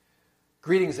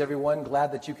Greetings, everyone.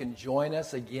 Glad that you can join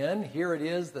us again. Here it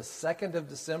is, the 2nd of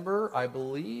December, I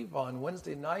believe, on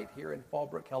Wednesday night here in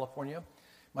Fallbrook, California.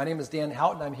 My name is Dan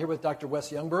Houghton. I'm here with Dr.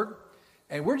 Wes Youngberg,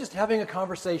 and we're just having a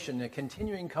conversation, a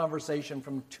continuing conversation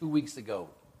from 2 weeks ago,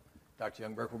 Dr.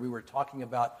 Youngberg, where we were talking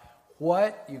about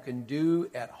what you can do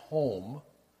at home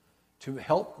to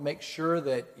help make sure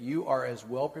that you are as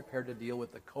well prepared to deal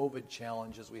with the COVID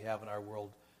challenges we have in our world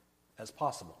as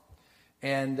possible.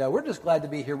 And we're just glad to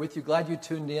be here with you, glad you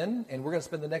tuned in, and we're going to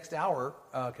spend the next hour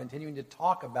continuing to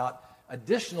talk about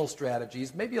additional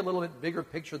strategies, maybe a little bit bigger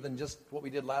picture than just what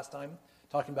we did last time,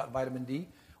 talking about vitamin D,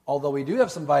 although we do have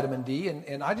some vitamin D,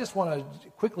 and I just want to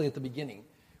quickly at the beginning,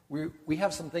 we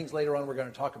have some things later on we're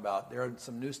going to talk about. There are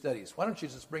some new studies. Why don't you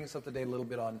just bring us up to date a little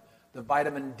bit on the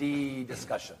vitamin D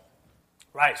discussion?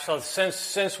 Right, so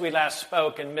since we last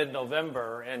spoke in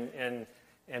mid-November and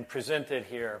presented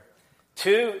here,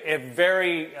 two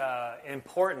very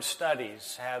important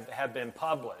studies have been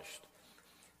published.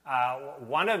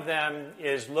 One of them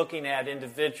is looking at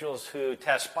individuals who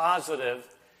test positive,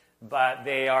 but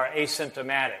they are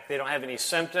asymptomatic. They don't have any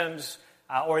symptoms,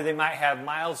 or they might have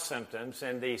mild symptoms.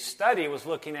 And the study was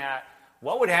looking at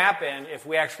what would happen if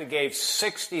we actually gave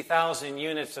 60,000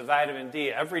 units of vitamin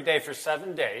D every day for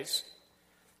 7 days.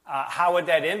 How would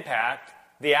that impact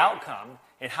the outcome,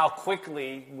 and how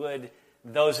quickly would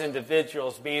those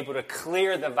individuals be able to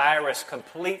clear the virus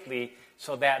completely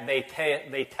so that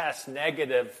they test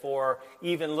negative for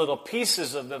even little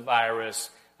pieces of the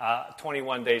virus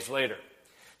 21 days later.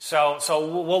 So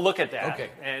we'll look at that.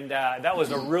 Okay. And that was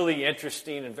a really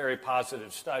interesting and very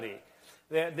positive study.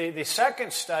 The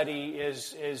second study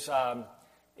is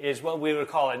what we would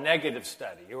call a negative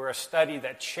study, or a study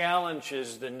that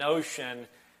challenges the notion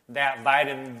that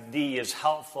vitamin D is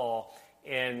helpful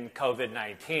in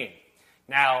COVID-19.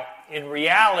 Now, in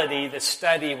reality, the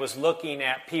study was looking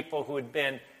at people who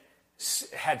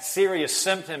had serious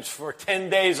symptoms for 10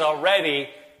 days already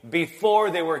before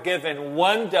they were given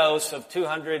one dose of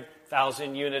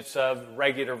 200,000 units of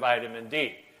regular vitamin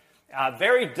D.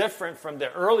 Very different from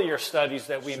the earlier studies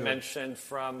that we mentioned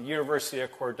from University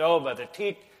of Cordoba,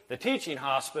 the teaching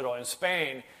hospital in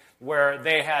Spain, where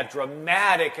they had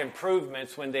dramatic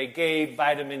improvements when they gave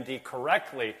vitamin D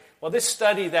correctly. Well, this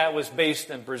study that was based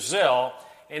in Brazil,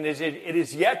 and it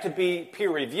is yet to be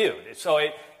peer-reviewed. So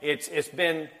it's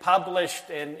been published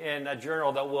in a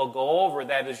journal that we'll go over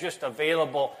that is just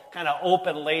available, kind of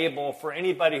open label for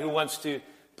anybody who wants to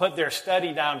put their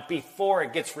study down before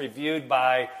it gets reviewed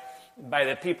by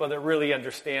the people that really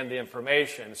understand the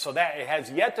information. So that it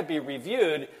has yet to be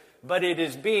reviewed, but it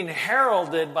is being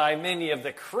heralded by many of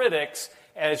the critics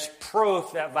as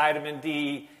proof that vitamin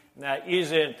D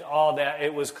isn't all that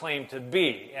it was claimed to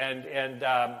be. And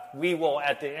we will,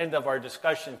 at the end of our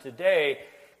discussion today,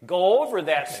 go over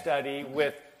that study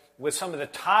with some of the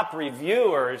top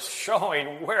reviewers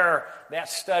showing where that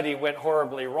study went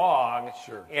horribly wrong.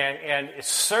 Sure. And it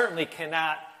certainly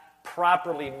cannot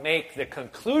properly make the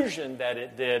conclusion that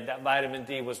it did, that vitamin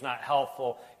D was not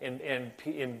helpful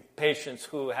in patients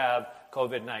who have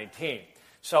COVID-19.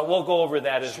 So we'll go over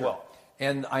that as well.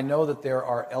 And I know that there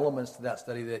are elements to that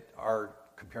study that are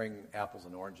comparing apples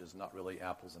and oranges, not really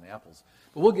apples and apples.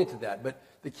 But we'll get to that. But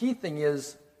the key thing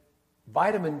is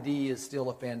vitamin D is still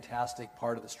a fantastic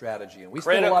part of the strategy. And we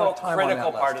spent a lot of time on that last time.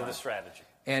 Critical part of the strategy.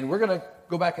 And we're going to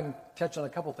go back and touch on a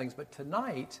couple things. But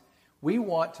tonight, we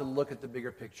want to look at the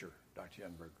bigger picture, Dr.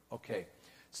 Youngberg. Okay.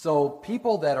 So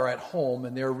people that are at home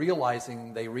and they're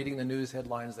realizing, they're reading the news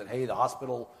headlines that, hey, the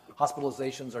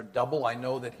hospitalizations are double. I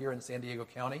know that here in San Diego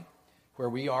County, where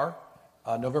we are,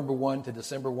 November 1 to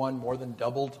December 1, more than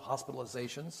doubled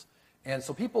hospitalizations. And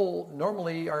so people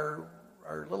normally are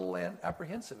a little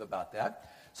apprehensive about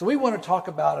that. So we want to talk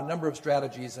about a number of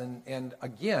strategies, and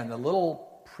again, a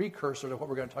little precursor to what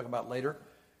we're going to talk about later.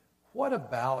 What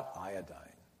about iodine?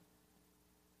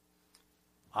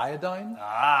 Iodine?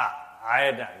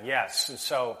 Iodine, yes.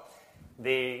 So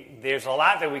there's a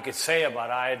lot that we could say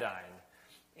about iodine.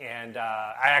 And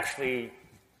I actually...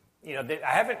 I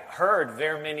haven't heard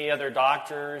very many other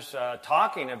doctors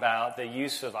talking about the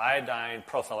use of iodine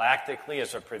prophylactically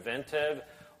as a preventive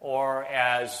or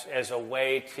as a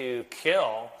way to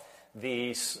kill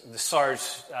the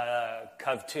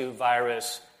SARS-CoV-2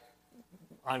 virus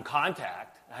on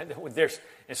contact. And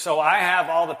so I have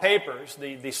all the papers,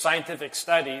 the scientific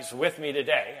studies with me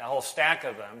today, a whole stack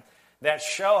of them, that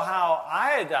show how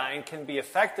iodine can be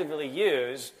effectively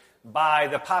used by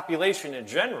the population in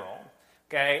general,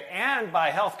 okay, and by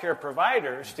healthcare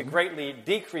providers to greatly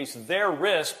decrease their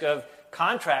risk of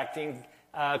contracting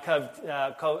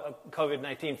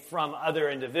COVID-19 from other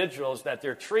individuals that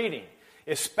they're treating,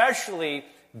 especially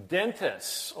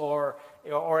dentists or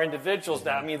individuals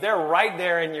that, I mean, they're right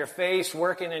there in your face,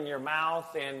 working in your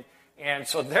mouth, and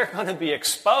so they're going to be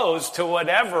exposed to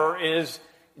whatever is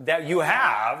that you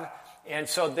have. And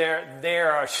so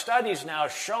there are studies now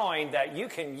showing that you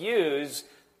can use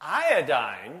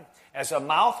iodine as a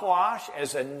mouthwash,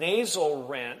 as a nasal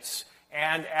rinse,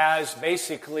 and as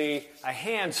basically a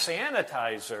hand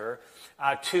sanitizer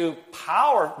to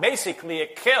power. Basically,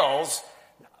 it kills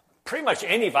pretty much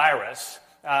any virus,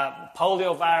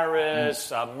 polio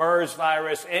virus, MERS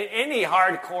virus, any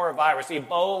hardcore virus,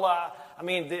 Ebola. I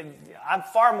mean, I'm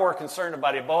far more concerned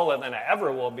about Ebola than I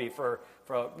ever will be for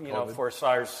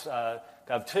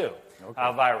SARS-CoV-2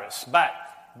 virus. But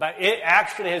it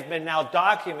actually has been now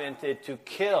documented to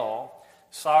kill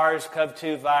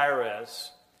SARS-CoV-2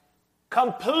 virus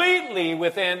completely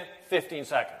within 15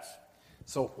 seconds.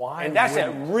 So why? And that's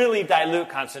at really dilute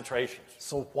concentrations.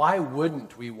 So why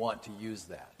wouldn't we want to use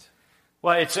that?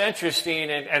 Well, it's interesting,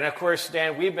 and of course,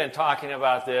 Dan, we've been talking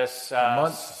about this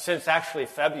since actually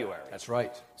February. That's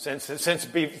right.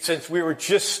 Since we were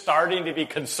just starting to be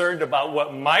concerned about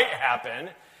what might happen,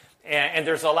 and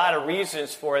there's a lot of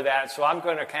reasons for that. So I'm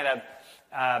going to kind of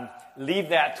leave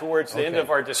that towards the end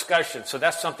of our discussion. So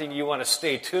that's something you want to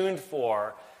stay tuned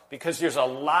for, because there's a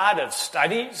lot of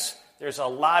studies, there's a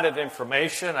lot of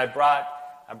information. I brought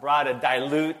a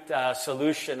dilute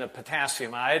solution of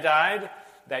potassium iodide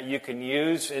that you can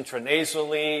use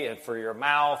intranasally and for your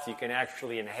mouth. You can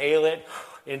actually inhale it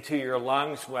into your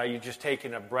lungs while you're just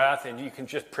taking a breath, and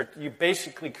you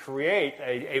basically create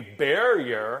a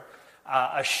barrier,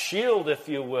 a shield, if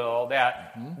you will,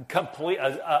 that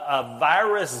a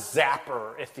virus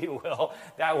zapper, if you will,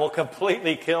 that will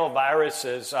completely kill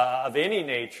viruses of any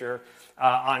nature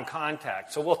on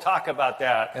contact. So we'll talk about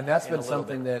that. And that's been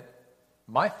something that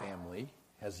my family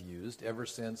has used ever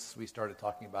since we started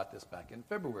talking about this back in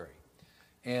February.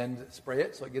 And spray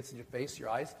it so it gets in your face, your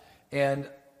eyes, and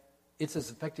it's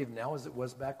as effective now as it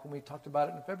was back when we talked about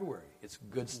it in February. It's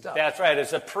good stuff. That's right.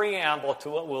 It's a preamble to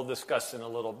what we'll discuss in a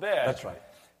little bit. That's right.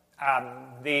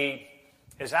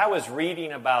 As I was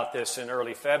reading about this in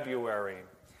early February,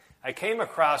 I came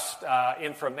across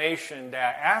information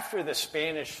that after the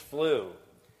Spanish flu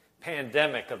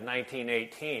pandemic of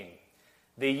 1918,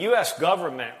 the U.S.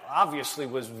 government obviously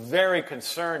was very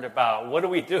concerned about what do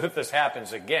we do if this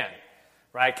happens again,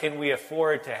 right? Can we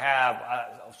afford to have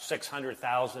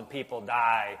 600,000 people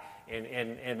die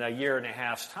in a year and a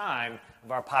half's time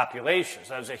of our population?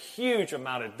 So that was a huge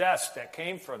amount of deaths that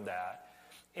came from that.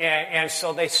 And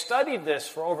so they studied this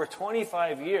for over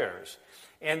 25 years.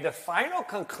 And the final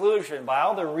conclusion by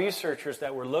all the researchers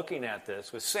that were looking at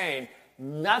this was saying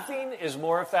nothing is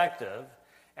more effective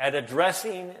at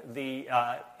addressing the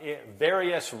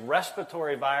various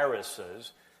respiratory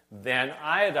viruses than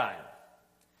iodine.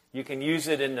 You can use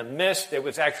it in the mist. It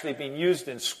was actually being used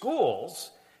in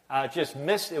schools. It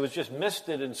was just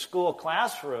misted in school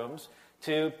classrooms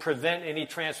to prevent any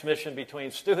transmission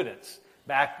between students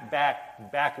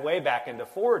way back in the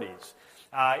 40s.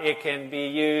 It can be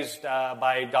used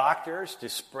by doctors to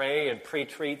spray and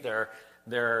pre-treat their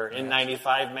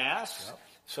N95 masks. Yep.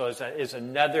 So it's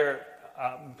another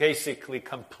basically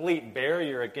complete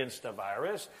barrier against the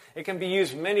virus. It can be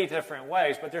used many different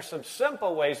ways, but there's some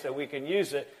simple ways that we can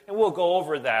use it, and we'll go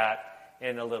over that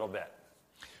in a little bit.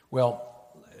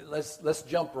 Well, let's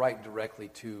jump right directly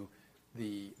to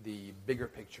the bigger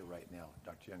picture right now,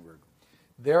 Dr. Youngberg.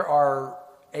 There are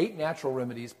 8 natural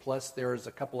remedies, plus there's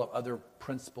a couple of other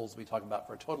principles we talk about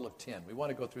for a total of 10. We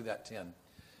want to go through that 10.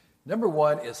 Number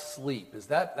 1 is sleep.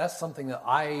 That's something that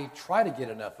I try to get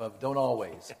enough of, don't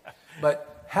always.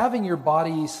 But having your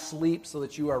body sleep so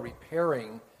that you are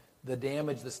repairing the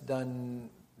damage that's done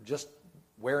just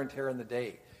wear and tear in the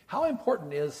day. How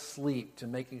important is sleep to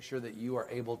making sure that you are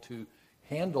able to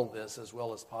handle this as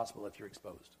well as possible if you're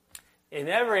exposed? In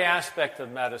every aspect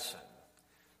of medicine,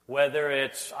 whether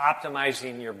it's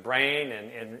optimizing your brain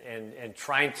and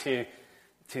trying to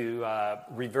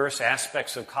reverse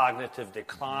aspects of cognitive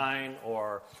decline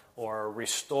or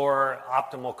restore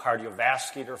optimal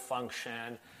cardiovascular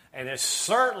function, and it's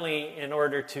certainly in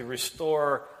order to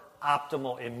restore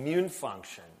optimal immune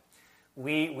function,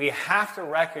 we have to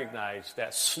recognize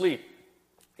that sleep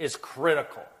is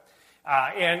critical.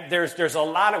 And there's a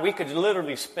lot of, we could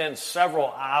literally spend several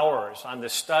hours on the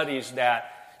studies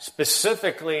that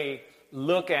specifically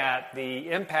look at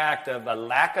the impact of a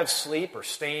lack of sleep or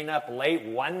staying up late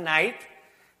one night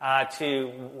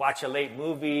to watch a late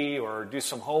movie or do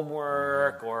some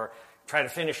homework or try to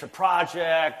finish a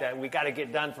project that we got to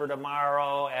get done for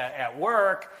tomorrow at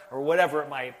work or whatever it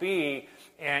might be.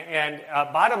 And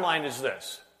bottom line is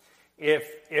this.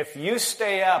 if you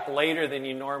stay up later than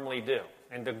you normally do,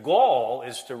 and the goal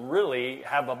is to really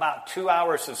have about 2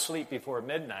 hours of sleep before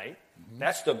midnight,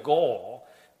 that's the goal,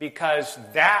 because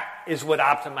that is what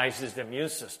optimizes the immune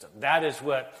system. That is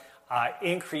what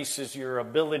increases your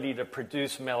ability to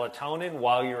produce melatonin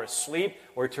while you're asleep,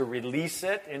 or to release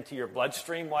it into your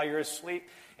bloodstream while you're asleep.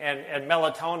 And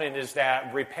melatonin is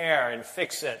that repair and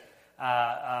fix it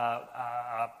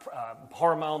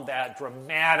hormone that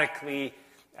dramatically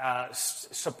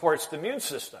supports the immune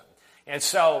system. And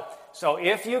so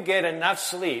if you get enough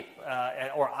sleep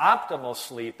or optimal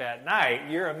sleep at night,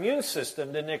 your immune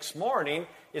system the next morning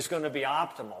is going to be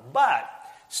optimal. But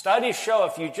studies show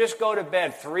if you just go to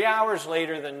bed 3 hours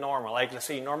later than normal, like let's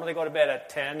say you normally go to bed at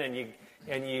 10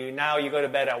 and now you go to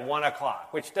bed at 1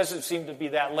 o'clock, which doesn't seem to be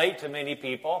that late to many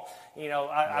people.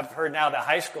 I've heard now that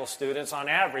high school students on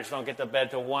average don't get to bed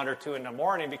till 1 or 2 in the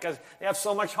morning because they have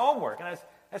so much homework. And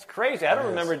that's crazy. I don't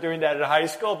remember doing that in high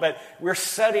school, but we're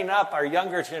setting up our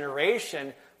younger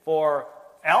generation for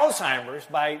Alzheimer's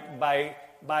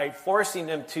by forcing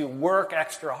them to work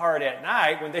extra hard at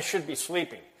night when they should be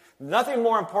sleeping. Nothing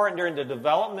more important during the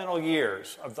developmental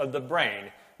years of the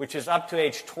brain, which is up to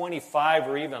age 25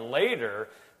 or even later,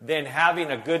 than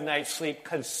having a good night's sleep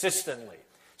consistently.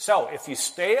 So if you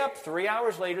stay up 3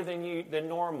 hours later than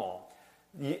normal,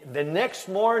 the next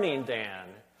morning, Dan,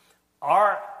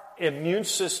 our immune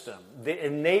system, the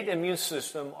innate immune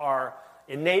system, our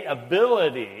innate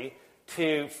ability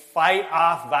to fight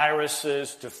off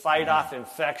viruses, to fight off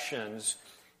infections,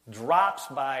 drops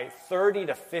by 30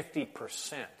 to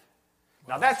 50%.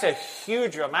 Now, that's a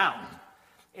huge amount.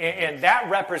 And that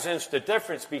represents the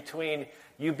difference between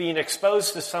you being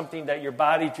exposed to something that your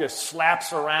body just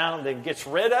slaps around and gets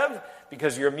rid of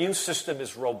because your immune system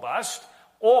is robust,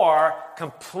 or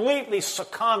completely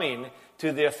succumbing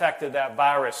to the effect of that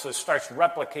virus, so it starts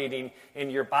replicating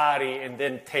in your body and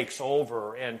then takes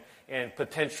over and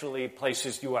potentially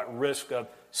places you at risk of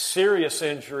serious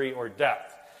injury or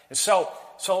death. And so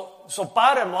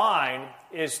bottom line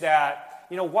is that,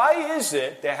 why is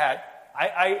it that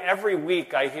every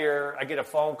week I get a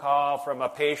phone call from a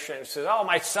patient who says, "Oh,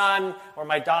 my son or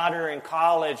my daughter in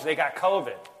college, they got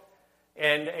COVID,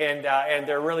 and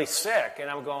they're really sick," and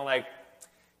I'm going like,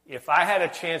 if I had a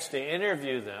chance to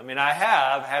interview them, and I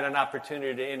have had an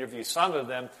opportunity to interview some of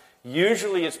them,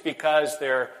 usually it's because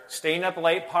they're staying up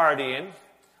late partying,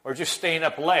 or just staying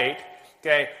up late,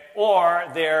 okay, or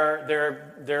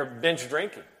they're binge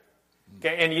drinking,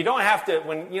 okay, and you don't have to.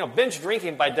 Binge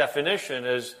drinking by definition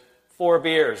is 4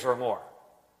 beers or more.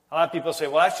 A lot of people say,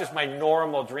 "Well, that's just my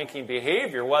normal drinking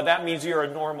behavior." Well, that means you're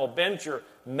a normal binger,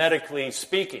 medically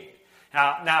speaking.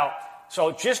 Now,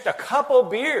 so just a couple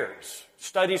beers.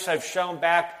 Studies have shown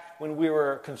back when we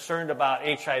were concerned about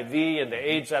HIV and the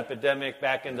AIDS epidemic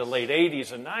back in the late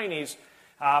 80s and 90s,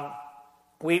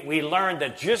 we learned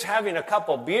that just having a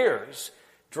couple beers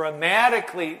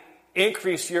dramatically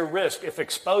increased your risk if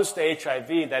exposed to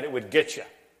HIV, that it would get you.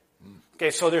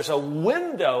 Okay, so there's a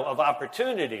window of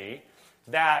opportunity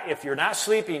that if you're not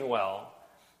sleeping well,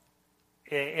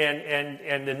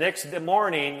 and the next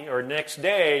morning or next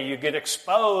day you get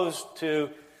exposed to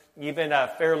even a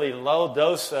fairly low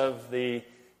dose of the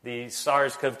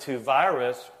SARS-CoV-2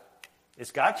 virus,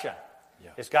 it's got you. Yeah.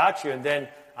 It's got you. And then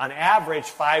on average,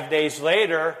 5 days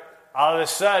later, all of a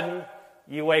sudden,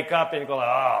 you wake up and go,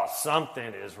 "Oh,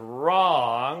 something is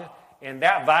wrong." And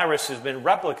that virus has been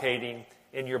replicating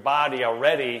in your body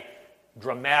already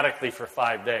dramatically for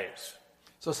 5 days.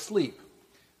 So sleep.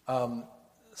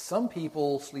 Some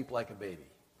people sleep like a baby.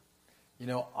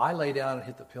 I lay down and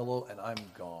hit the pillow and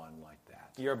I'm gone like that.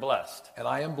 You're blessed. And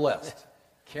I am blessed.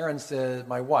 Karen said,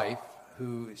 my wife,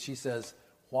 she says,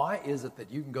 "Why is it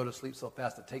that you can go to sleep so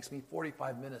fast? It takes me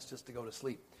 45 minutes just to go to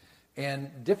sleep."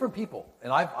 And different people,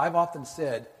 and I've often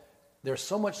said, there's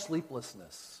so much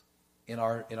sleeplessness in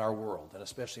our world, and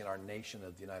especially in our nation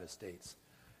of the United States.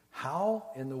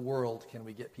 How in the world can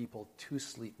we get people to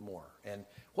sleep more? And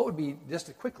what would be,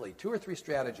 just quickly, 2 or 3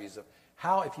 strategies of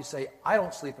how, if you say, "I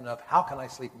don't sleep enough, how can I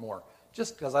sleep more?"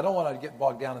 Just because I don't want to get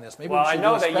bogged down in this. Maybe I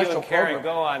know that you and Karen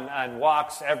go on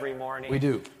walks every morning. We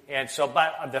do. And so,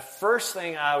 but the first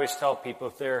thing I always tell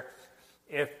people,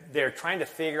 if they're trying to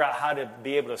figure out how to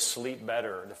be able to sleep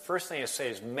better, the first thing I say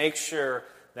is make sure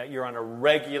that you're on a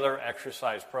regular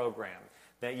exercise program,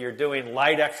 that you're doing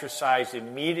light exercise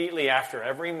immediately after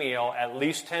every meal, at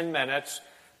least 10 minutes.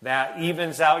 That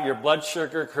evens out your blood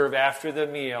sugar curve after the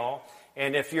meal.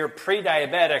 And if you're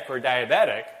pre-diabetic or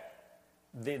diabetic,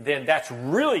 then that's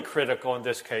really critical in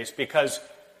this case because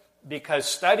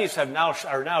studies are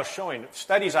now showing,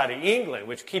 studies out of England,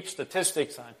 which keep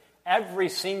statistics on every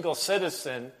single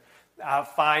citizen,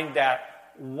 find that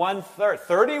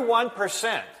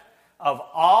 31% of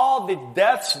all the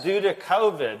deaths due to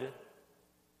COVID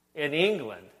in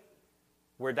England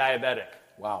were diabetic.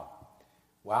 Wow.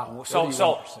 Wow.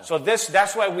 So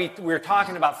that's why we're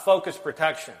talking about focused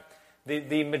protection.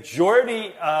 The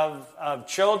majority of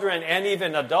children and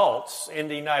even adults in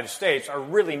the United States are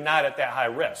really not at that high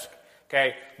risk.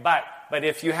 Okay, but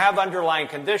if you have underlying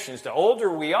conditions, the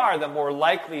older we are, the more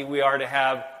likely we are to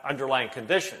have underlying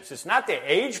conditions. It's not the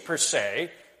age per se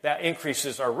that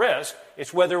increases our risk.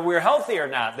 It's whether we're healthy or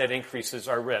not that increases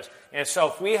our risk. And so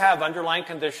if we have underlying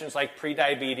conditions like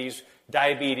prediabetes,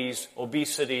 diabetes,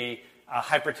 obesity,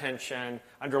 hypertension,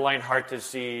 underlying heart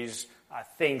disease,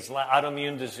 things like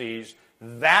autoimmune disease,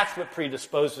 that's what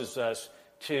predisposes us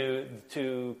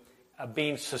to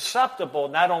being susceptible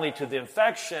not only to the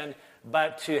infection,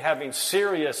 but to having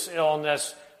serious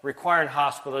illness, requiring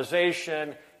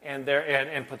hospitalization, and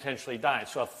potentially dying.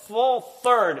 So a full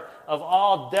third of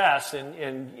all deaths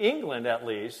in England, at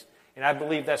least, and I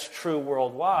believe that's true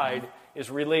worldwide, is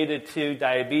related to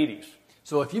diabetes.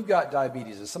 So if you've got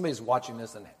diabetes, if somebody's watching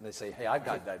this and they say, hey, I've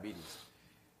got diabetes,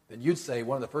 then you'd say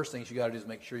one of the first things you got to do is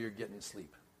make sure you're getting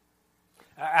sleep.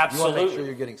 Absolutely. You want to make sure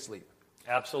you're getting sleep.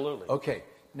 Absolutely. Okay.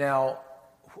 Now,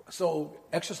 so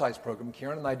exercise program,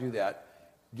 Karen and I do that.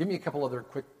 Give me a couple other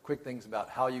quick things about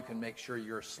how you can make sure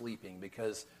you're sleeping,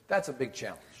 because that's a big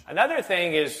challenge. Another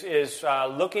thing is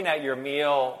looking at your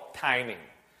meal timing.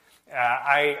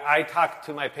 I talk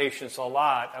to my patients a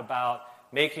lot about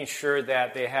making sure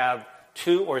that they have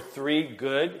 2 or 3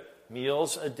 good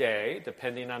meals a day,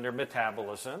 depending on their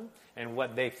metabolism and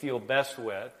what they feel best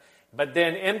with. But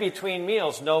then in between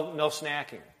meals, no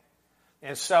snacking.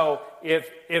 And so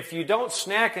if you don't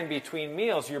snack in between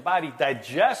meals, your body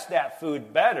digests that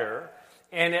food better,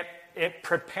 and it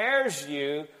prepares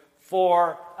you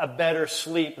for a better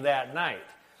sleep that night.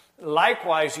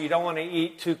 Likewise, you don't want to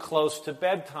eat too close to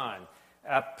bedtime.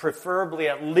 Preferably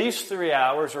at least 3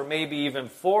 hours or maybe even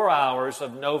 4 hours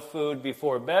of no food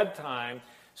before bedtime,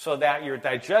 so that your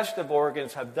digestive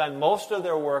organs have done most of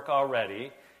their work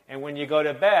already. And when you go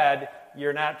to bed,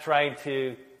 your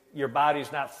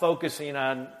body's not focusing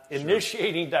on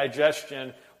initiating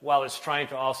digestion while it's trying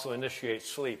to also initiate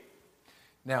sleep.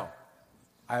 Now,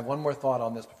 I have one more thought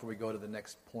on this before we go to the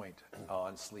next point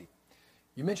on sleep.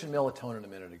 You mentioned melatonin a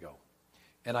minute ago.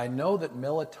 And I know that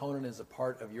melatonin is a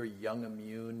part of your Young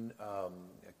Immune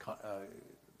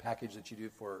package that you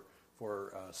do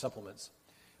for supplements.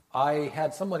 I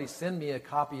had somebody send me a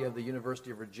copy of the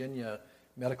University of Virginia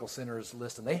Medical Center's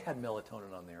list, and they had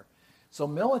melatonin on there. So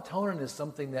melatonin is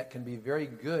something that can be very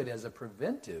good as a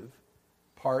preventive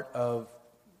part of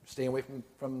staying away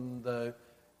from the...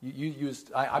 You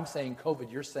used... I'm saying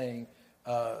COVID, you're saying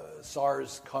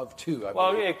SARS-CoV-2.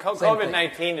 Well, yeah,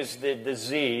 COVID-19 is the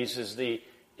disease, is the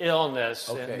illness,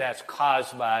 and that's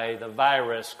caused by the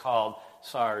virus called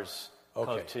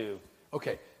SARS-CoV-2.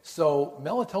 Okay, so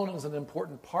melatonin is an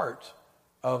important part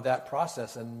of that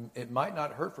process, and it might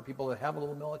not hurt for people that have a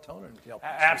little melatonin to help.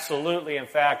 Absolutely. In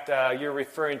fact, you're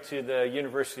referring to the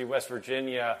University of West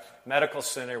Virginia Medical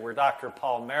Center, where Dr.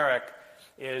 Paul Merrick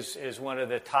is one of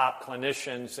the top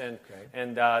clinicians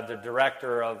and the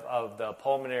director of the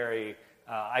pulmonary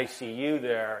ICU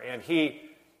there. And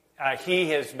he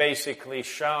has basically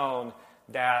shown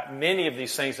that many of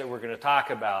these things that we're going to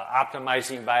talk about,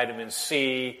 optimizing vitamin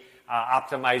C,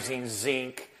 optimizing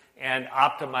zinc, and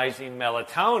optimizing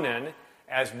melatonin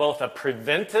as both a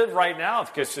preventive right now,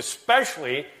 because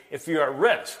especially if you're at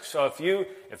risk. So if you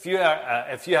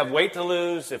have weight to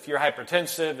lose, if you're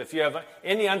hypertensive, if you have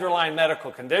any underlying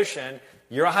medical condition,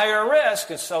 you're a higher risk.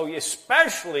 And so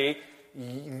especially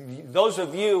those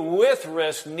of you with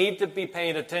risk need to be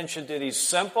paying attention to these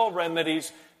simple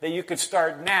remedies that you could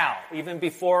start now, even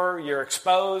before you're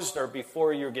exposed or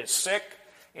before you get sick.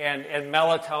 And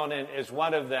melatonin is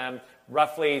one of them.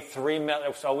 Roughly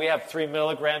so we have 3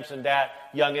 milligrams in that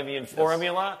Young Immune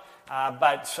formula.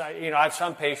 But I have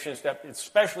some patients that,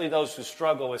 especially those who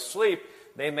struggle with sleep,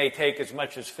 they may take as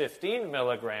much as 15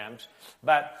 milligrams.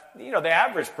 But the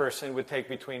average person would take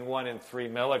between 1 and 3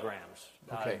 milligrams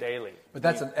daily. But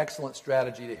that's an excellent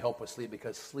strategy to help with sleep,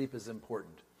 because sleep is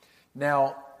important.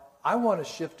 Now, I want to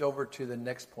shift over to the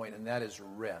next point, and that is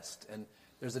rest. And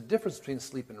there's a difference between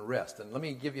sleep and rest. And let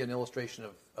me give you an illustration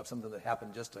of something that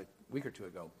happened just a week or two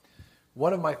ago.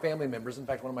 One of my family members, in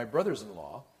fact, one of my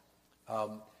brothers-in-law,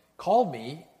 called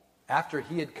me after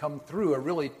he had come through a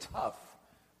really tough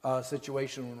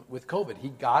situation with COVID. He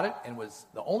got it and was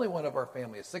the only one of our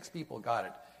family. 6 people got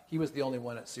it. He was the only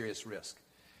one at serious risk.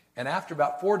 And after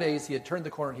about 4 days, he had turned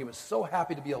the corner, and he was so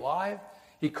happy to be alive.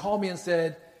 He called me and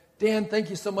said, Dan, thank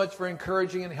you so much for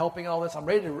encouraging and helping all this. I'm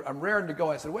raring to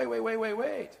go. I said,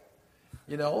 wait.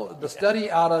 You know, the study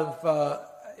out of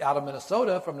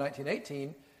Minnesota from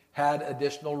 1918 had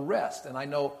additional rest. And I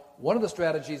know one of the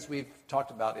strategies we've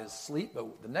talked about is sleep,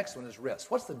 but the next one is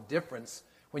rest. What's the difference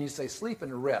when you say sleep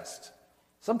and rest?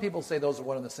 Some people say those are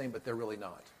one and the same, but they're really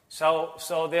not. So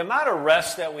the amount of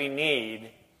rest that we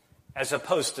need, as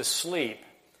opposed to sleep,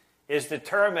 is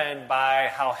determined by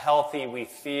how healthy we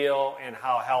feel and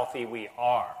how healthy we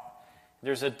are.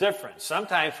 There's a difference.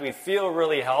 Sometimes we feel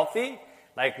really healthy,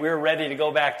 like we're ready to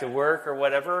go back to work or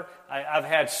whatever. I've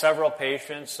had several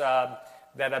patients that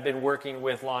I've been working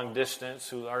with long distance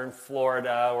who are in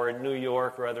Florida or in New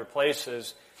York or other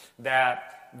places that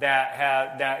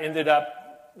ended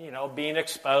up, you know, being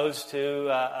exposed to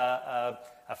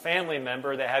a family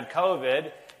member that had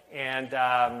COVID,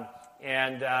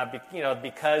 you know,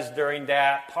 because during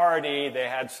that party they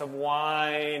had some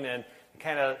wine and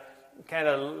kind of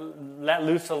let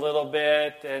loose a little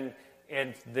bit, and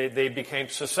they became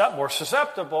more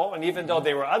susceptible. And even though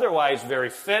they were otherwise very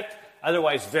fit,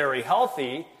 otherwise very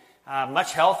healthy,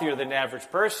 much healthier than the average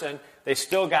person, they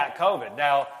still got COVID.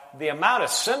 Now, the amount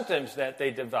of symptoms that they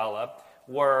developed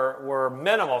were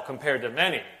minimal compared to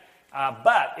many.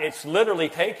 But it's literally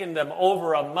taken them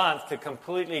over a month to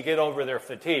completely get over their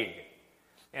fatigue.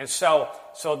 And so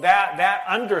that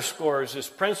underscores this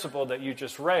principle that you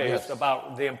just raised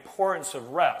about the importance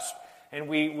of rest. And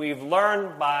we've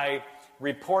learned by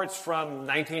reports from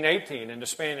 1918 and the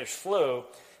Spanish flu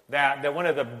that one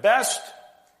of the best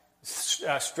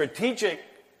strategic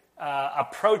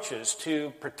approaches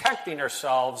to protecting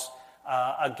ourselves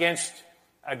against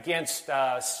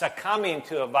succumbing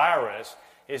to a virus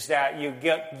is that you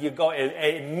go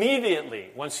immediately,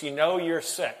 once you know you're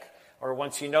sick or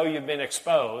once you know you've been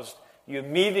exposed, you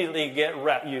immediately get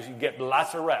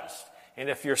lots of rest. And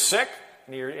if you're sick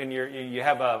and you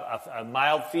have a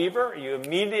mild fever, you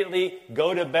immediately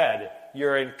go to bed.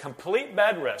 You're in complete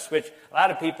bed rest, which a lot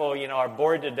of people, you know, are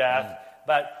bored to death.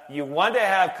 But you want to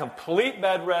have complete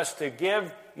bed rest to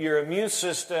give your immune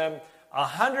system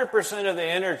 100% of the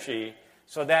energy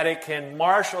so that it can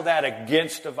marshal that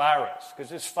against the virus,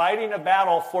 because it's fighting a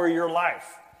battle for your life.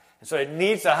 And so it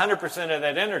needs 100% of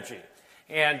that energy.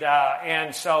 And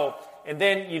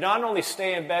then you not only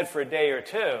stay in bed for a day or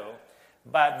two,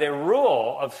 but the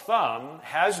rule of thumb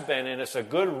has been, and it's a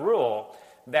good rule,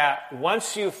 that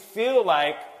once you feel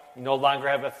like you no longer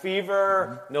have a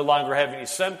fever, no longer have any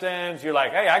symptoms, you're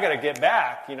like, hey, I got to get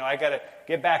back. You know, I got to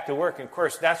get back to work. And of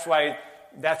course,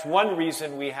 that's one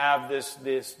reason we have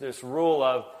this rule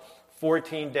of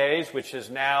 14 days, which has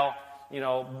now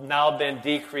been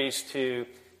decreased to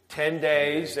 10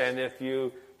 days, and if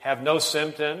you have no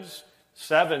symptoms,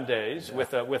 7 days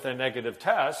with a negative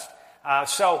test.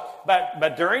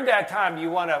 But during that time,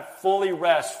 you want to fully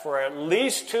rest for at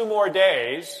least 2 more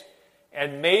days,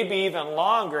 and maybe even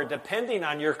longer, depending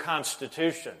on your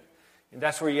constitution. And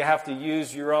that's where you have to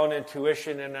use your own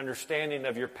intuition and understanding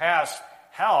of your past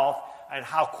health and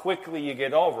how quickly you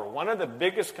get over. One of the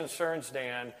biggest concerns,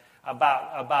 Dan,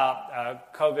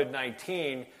 about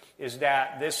COVID-19 is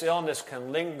that this illness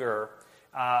can linger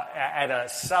at a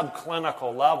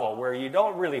subclinical level where you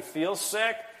don't really feel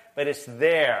sick, but it's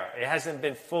there. It hasn't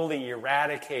been fully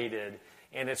eradicated,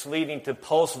 and it's leading to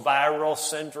post-viral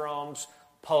syndromes,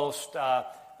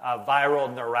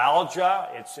 post-viral neuralgia.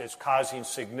 It's causing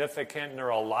significant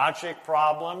neurologic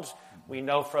problems. We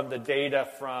know from the data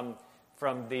from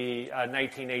the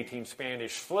 1918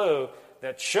 Spanish flu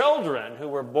that children who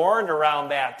were born around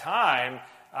that time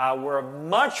were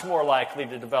much more likely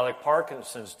to develop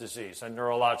Parkinson's disease, a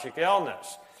neurologic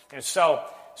illness. And so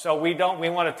we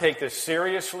want to take this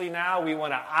seriously now. We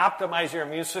want to optimize your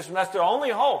immune system. That's the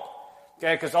only hope,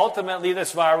 okay? Because ultimately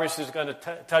this virus is going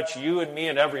to touch you and me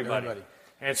and everybody.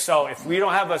 And so if we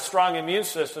don't have a strong immune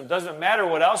system, doesn't matter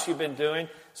what else you've been doing,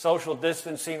 social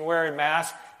distancing, wearing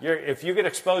masks, if you get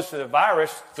exposed to the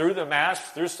virus through the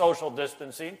mask, through social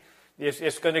distancing,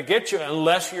 it's going to get you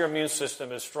unless your immune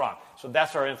system is strong. So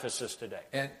that's our emphasis today.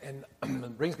 And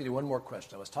it brings me to one more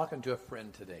question. I was talking to a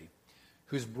friend today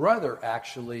whose brother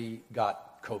actually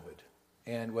got COVID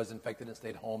and was infected and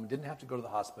stayed home, didn't have to go to the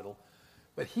hospital.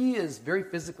 But he is very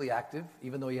physically active,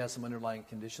 even though he has some underlying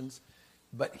conditions.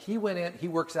 But he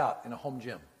works out in a home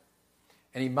gym.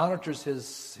 And he monitors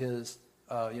his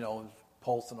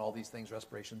pulse and all these things,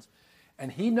 respirations.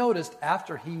 And he noticed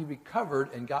after he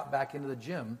recovered and got back into the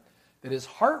gym that his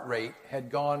heart rate had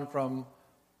gone from,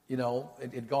 it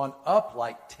had gone up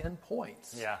like 10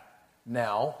 points. Yeah.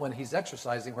 Now, when he's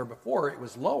exercising, where before it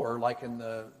was lower, like in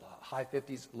the high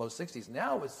 50s, low 60s,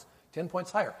 now it's 10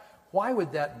 points higher. Why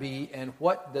would that be, and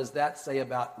what does that say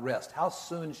about rest? How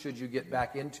soon should you get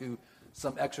back into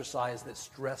some exercise that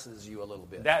stresses you a little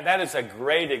bit? That is a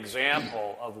great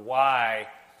example of why,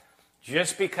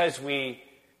 just because we're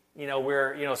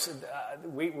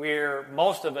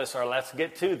most of us are, let's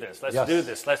get to this, let's do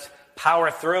this, let's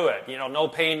power through it, no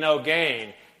pain, no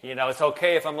gain. It's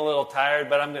okay if I'm a little tired,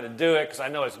 but I'm going to do it because I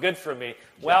know it's good for me.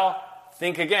 Yeah. Well,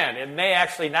 think again. It may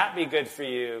actually not be good for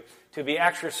you to be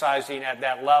exercising at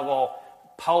that level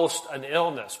post an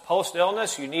illness.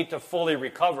 Post-illness, you need to fully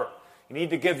recover. You need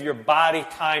to give your body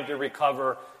time to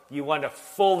recover. You want to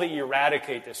fully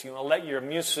eradicate this. You want to let your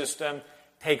immune system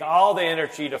take all the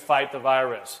energy to fight the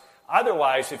virus.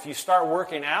 Otherwise, if you start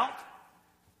working out,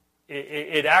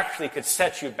 it actually could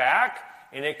set you back,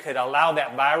 and it could allow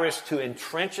that virus to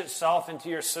entrench itself into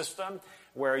your system,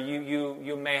 where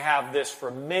you may have this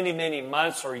for many, many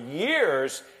months or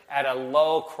years at a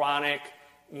low chronic,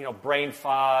 brain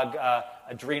fog,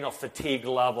 adrenal fatigue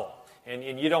level.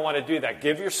 And you don't want to do that.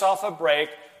 Give yourself a break.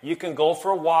 You can go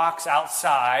for walks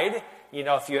outside.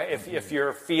 If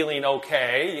you're feeling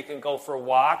okay, you can go for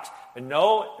walks. But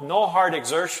no hard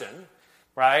exertion,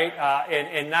 right?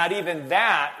 And not even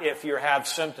that if you have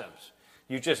symptoms.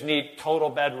 You just need total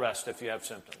bed rest if you have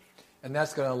symptoms. And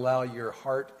that's going to allow your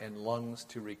heart and lungs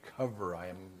to recover,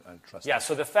 I trust. Yeah,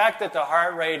 so the fact that the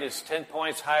heart rate is 10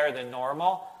 points higher than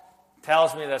normal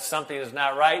tells me that something is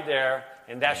not right there,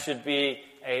 and that should be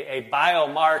a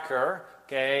biomarker,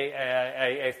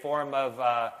 okay, a form of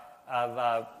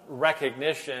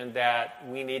recognition that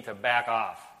we need to back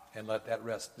off. And let that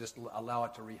rest, just allow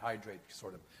it to rehydrate,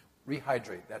 sort of.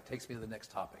 Rehydrate, that takes me to the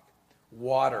next topic.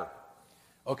 Water.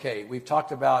 Okay, we've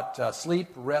talked about sleep,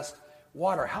 rest,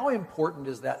 water. How important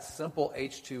is that simple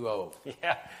H2O?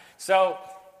 Yeah, so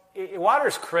water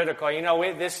is critical.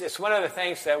 It's one of the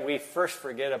things that we first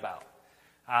forget about.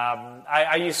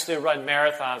 I used to run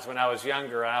marathons when I was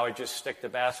younger, and I would just stick to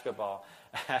basketball.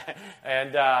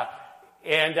 and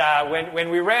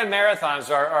when we ran marathons,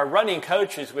 our running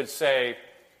coaches would say,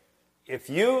 if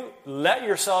you let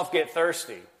yourself get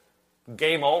thirsty,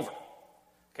 game over.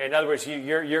 Okay, in other words,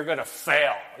 you're going to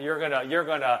fail. You're going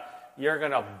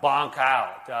to bonk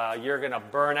out. You're going to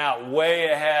burn out way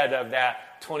ahead of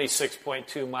that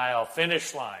 26.2 mile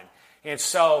finish line. And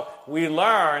so we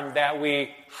learn that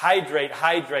we hydrate.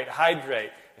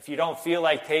 If you don't feel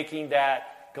like taking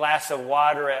that glass of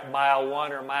water at mile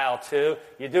 1 or mile 2,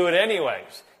 you do it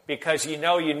anyways because you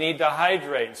need to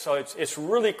hydrate. So it's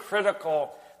really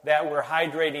critical that we're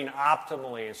hydrating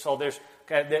optimally. And so there's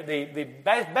the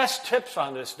best tips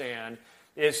on this, Dan,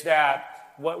 is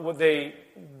that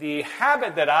the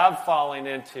habit that I'm falling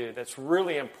into that's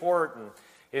really important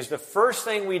is the first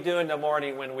thing we do in the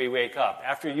morning when we wake up,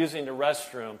 after using the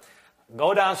restroom,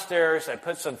 go downstairs, I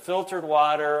put some filtered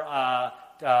water on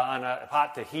a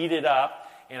pot to heat it up,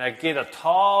 and I get a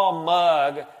tall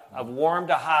mug of warm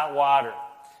to hot water.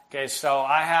 Okay, so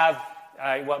I have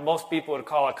what most people would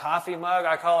call a coffee mug.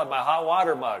 I call it my hot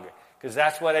water mug because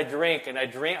that's what I drink. And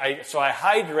so I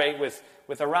hydrate with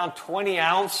around 20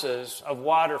 ounces of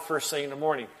water first thing in the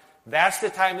morning. That's the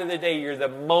time of the day you're the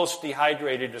most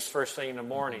dehydrated, is first thing in the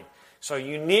morning. So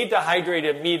you need to hydrate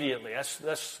immediately.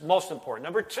 That's most important.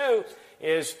 Number 2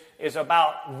 is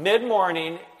about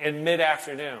mid-morning and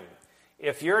mid-afternoon.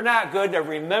 If you're not good at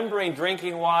remembering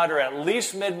drinking water at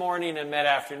least mid-morning and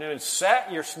mid-afternoon,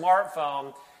 set your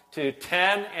smartphone to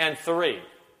 10 and 3.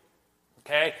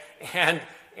 Okay? And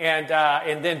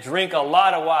then drink a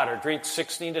lot of water. Drink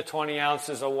 16 to 20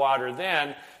 ounces of water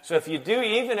then. So if you do,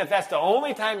 even if that's the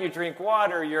only time you drink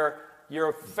water,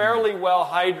 you're fairly well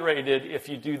hydrated if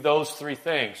you do those 3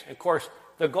 things. Of course,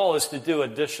 the goal is to do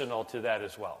additional to that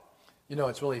as well.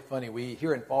 It's really funny. We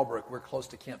here in Fallbrook, we're close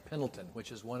to Camp Pendleton,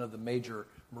 which is one of the major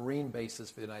Marine bases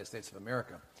for the United States of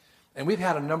America. And we've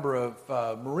had a number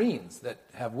of Marines that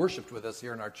have worshiped with us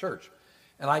here in our church.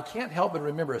 And I can't help but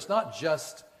remember, it's not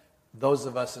just those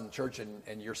of us in church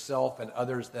and yourself and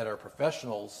others that are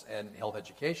professionals in health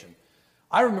education.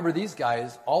 I remember these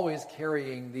guys always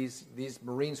carrying these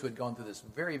Marines who had gone through this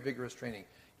very vigorous training,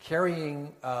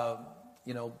 carrying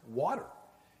water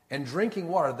and drinking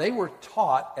water. They were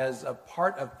taught as a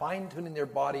part of fine-tuning their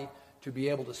body to be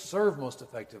able to serve most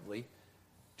effectively,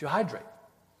 to hydrate.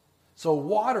 So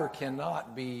water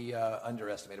cannot be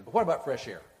underestimated. But what about fresh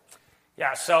air?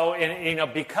 Yeah, so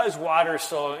because water is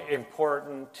so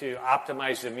important to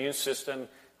optimize the immune system,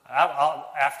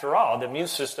 after all, the immune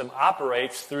system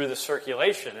operates through the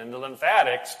circulation and the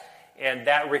lymphatics, and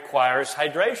that requires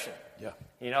hydration. Yeah.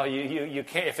 You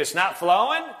can't, if it's not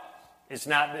flowing, it's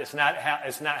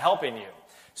not helping you.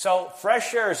 So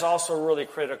fresh air is also really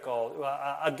critical.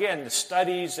 Again, the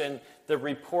studies and the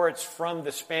reports from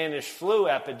the Spanish flu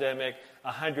epidemic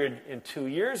 102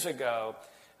 years ago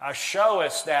show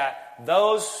us that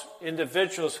those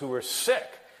individuals who were sick,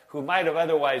 who might have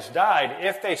otherwise died,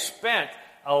 if they spent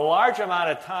a large amount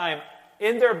of time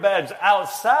in their beds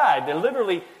outside, they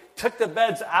literally took the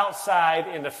beds outside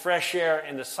in the fresh air,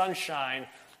 in the sunshine,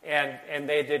 and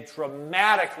they did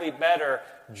dramatically better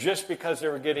just because they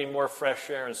were getting more fresh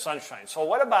air and sunshine. So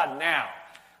what about now?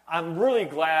 I'm really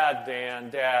glad, Dan,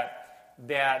 that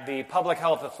the public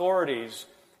health authorities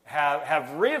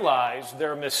have realized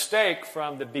their mistake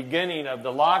from the beginning of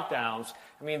the lockdowns.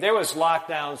 I mean, there was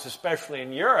lockdowns, especially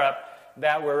in Europe,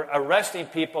 that were arresting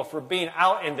people for being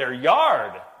out in their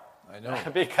yard. I know.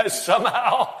 Because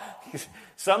somehow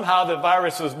the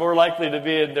virus was more likely to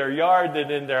be in their yard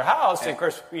than in their house. And of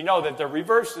course, we know that the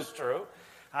reverse is true.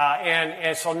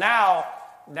 And so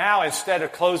now instead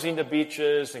of closing the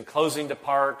beaches and closing the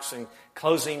parks and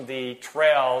closing the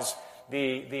trails,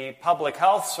 the public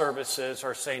health services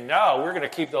are saying, no, we're going to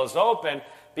keep those open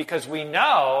because we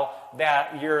know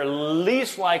that you're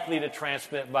least likely to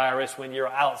transmit virus when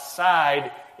you're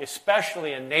outside,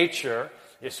 especially in nature,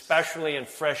 especially in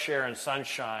fresh air and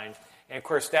sunshine. And of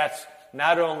course, that's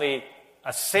not only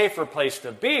a safer place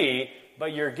to be,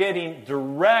 but you're getting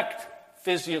direct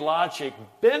physiologic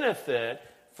benefit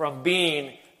from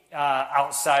being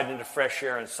outside in the fresh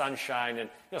air and sunshine. And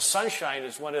sunshine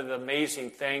is one of the amazing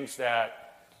things that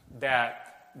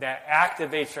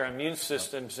activates our immune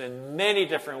systems in many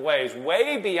different ways,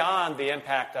 way beyond the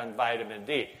impact on vitamin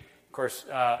D. Of course,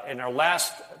 in our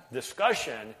last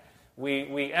discussion,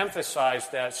 we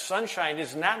emphasized that sunshine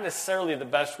is not necessarily the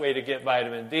best way to get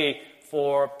vitamin D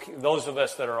for those of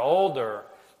us that are older,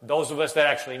 those of us that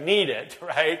actually need it,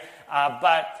 right?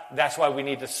 But that's why we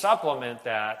need to supplement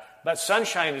that. But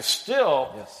sunshine is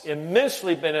still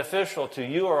immensely beneficial to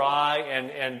you or I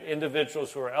and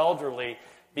individuals who are elderly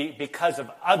because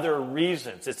of other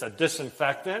reasons. It's a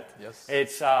disinfectant. Yes.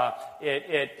 It's a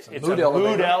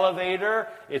mood elevator.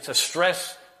 It's a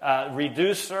stress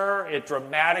reducer. It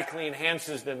dramatically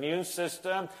enhances the immune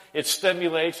system. It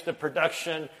stimulates the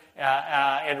production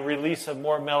and release of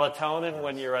more melatonin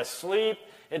when you're asleep.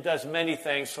 It does many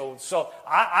things. So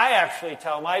I actually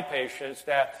tell my patients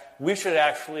that we should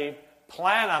actually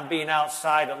plan on being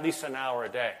outside at least an hour a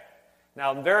day.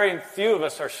 Now, very few of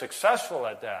us are successful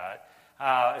at that,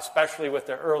 especially with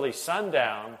the early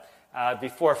sundown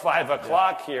before 5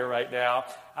 o'clock here right now.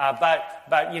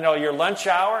 But your lunch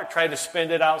hour, try to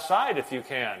spend it outside if you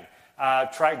can.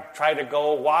 Try to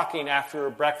go walking after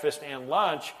breakfast and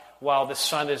lunch while the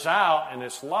sun is out and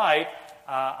it's light.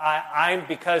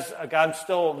 Because I'm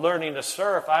still learning to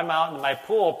surf, I'm out in my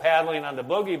pool paddling on the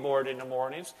boogie board in the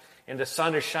mornings, and the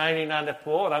sun is shining on the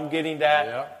pool, and I'm getting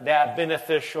that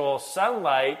beneficial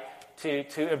sunlight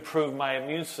to improve my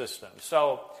immune system.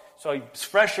 So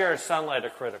fresh air and sunlight are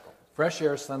critical. Fresh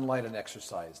air, sunlight, and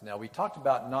exercise. Now, we talked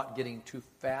about not getting too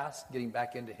fast, getting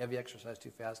back into heavy exercise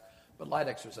too fast, but light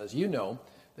exercise. You know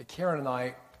that Karen and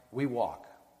I, we walk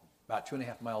about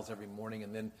 2.5 miles every morning,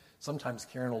 and then sometimes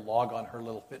Karen will log on her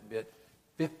little Fitbit,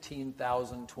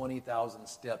 15,000, 20,000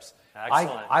 steps.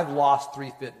 Excellent. I've lost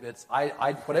 3 Fitbits.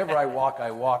 Whatever I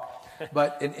walk.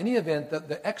 But in any event,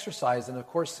 the exercise, and of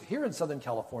course, here in Southern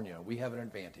California, we have an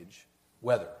advantage,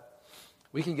 weather.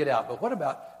 We can get out. But what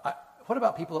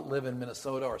about people that live in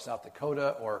Minnesota or South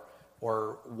Dakota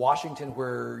or Washington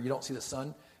where you don't see the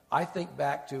sun? I think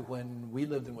back to when we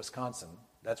lived in Wisconsin.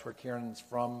 That's where Karen's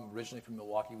from, originally from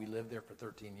Milwaukee. We lived there for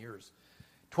 13 years.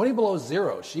 20 below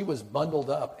zero, she was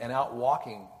bundled up and out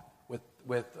walking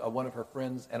with one of her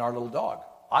friends and our little dog.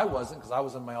 I wasn't because I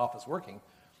was in my office working.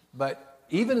 But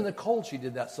even in the cold, she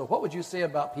did that. So what would you say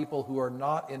about people who are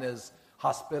not in as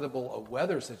hospitable a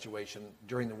weather situation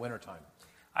during the wintertime?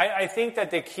 I think that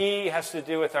the key has to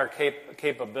do with our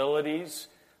capabilities.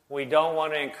 We don't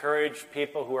want to encourage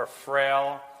people who are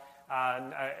frail.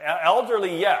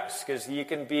 Elderly, yes, because you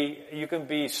can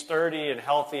be sturdy and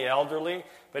healthy elderly.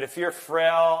 But if you're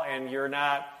frail and you're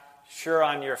not sure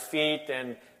on your feet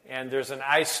and there's an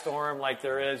ice storm like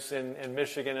there is in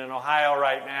Michigan and Ohio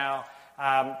right now,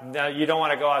 you don't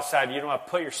want to go outside. You don't want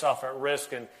to put yourself at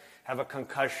risk and have a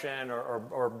concussion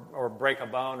or break a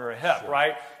bone or a hip,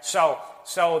 right? So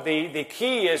the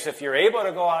key is if you're able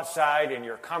to go outside and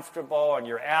you're comfortable and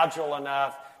you're agile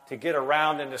enough to get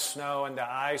around in the snow and the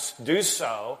ice, do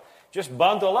so. just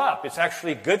bundle up. It's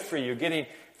actually good for you. In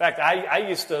fact, I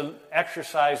used to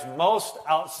exercise most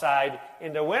outside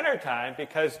in the wintertime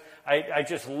because I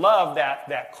just love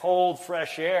that cold,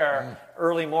 fresh air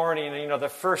early morning. The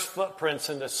first footprints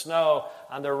in the snow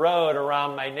on the road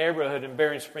around my neighborhood in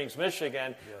Bering Springs,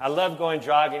 Michigan. Yes. I love going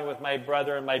jogging with my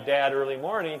brother and my dad early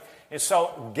morning. And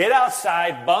so get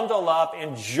outside, bundle up,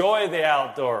 enjoy the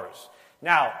outdoors.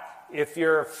 Now, if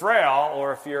you're frail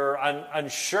or if you're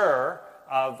unsure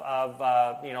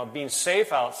of being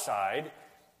safe outside,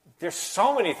 there's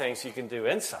so many things you can do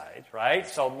inside, right?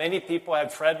 So many people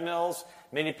have treadmills,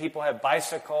 many people have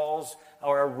bicycles,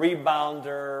 or a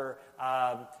rebounder,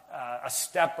 a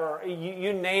stepper,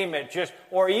 you name it,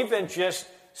 or even just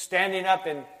standing up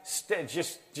and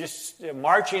just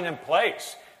marching in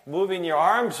place, moving your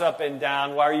arms up and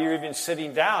down while you're even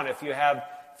sitting down. If you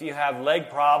have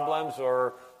leg problems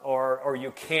or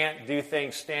you can't do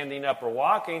things standing up or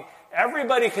walking,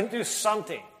 everybody can do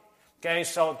something. Okay,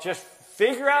 so just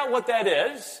figure out what that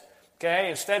is. Okay,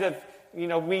 instead of,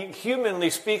 humanly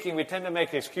speaking, we tend to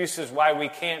make excuses why we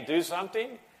can't do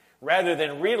something, rather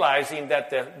than realizing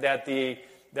that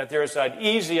there's an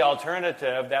easy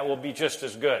alternative that will be just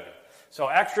as good. So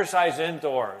exercise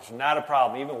indoors, not a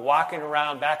problem. Even walking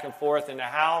around back and forth in the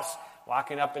house,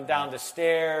 walking up and down the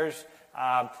stairs,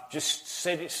 just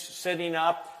sitting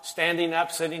up, standing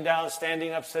up, sitting down,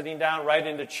 standing up, sitting down, right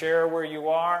in the chair where you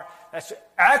are. That's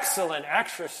excellent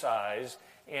exercise.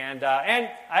 And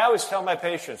I always tell my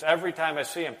patients every time I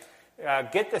see them,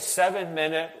 get the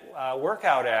 7-minute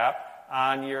workout app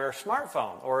on your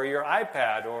smartphone or your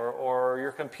iPad or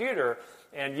your computer,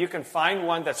 and you can find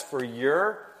one that's for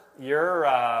your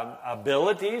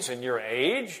abilities and your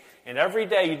age. And every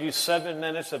day you do 7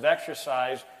 minutes of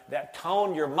exercise that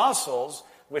tone your muscles,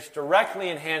 which directly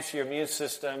enhance your immune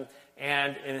system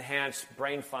and enhance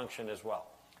brain function as well.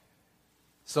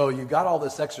 So you've got all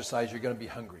this exercise, you're going to be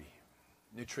hungry.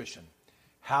 Nutrition.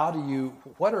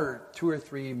 What are 2 or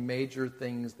 3 major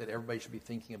things that everybody should be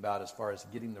thinking about as far as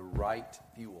getting the right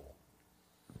fuel?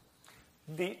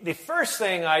 The first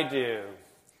thing I do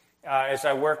as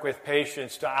I work with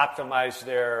patients to optimize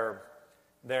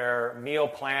their meal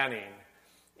planning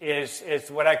is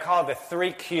what I call the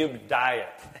 3-cube diet.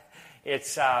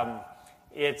 It's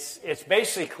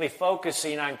basically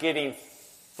focusing on getting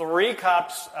 3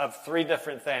 cups of 3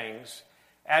 different things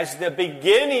as the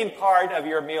beginning part of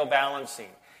your meal balancing.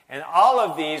 And all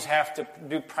of these have to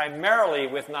do primarily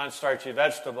with non-starchy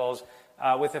vegetables,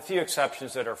 with a few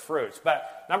exceptions that are fruits.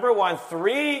 But number 1,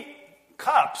 3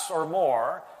 cups or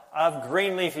more of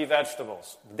green leafy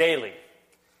vegetables daily.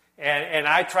 And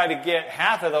I try to get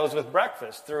half of those with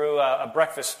breakfast through a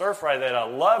breakfast stir fry that I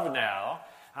love now.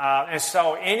 And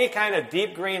so any kind of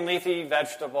deep green leafy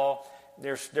vegetable,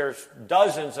 there's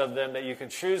dozens of them that you can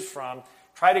choose from.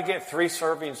 Try to get 3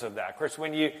 servings of that. Of course,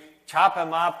 when you chop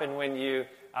them up and when you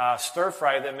stir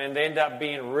fry them, and they end up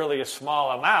being really a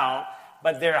small amount,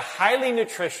 but they're highly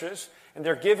nutritious, and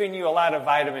they're giving you a lot of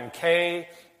vitamin K,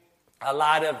 a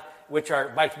lot of which are,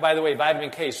 by the way,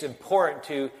 vitamin K is important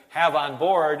to have on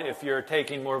board if you're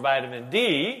taking more vitamin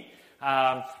D,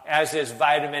 as is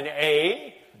vitamin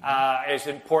A. It's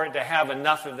important to have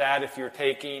enough of that if you're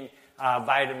taking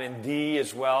vitamin D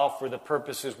as well for the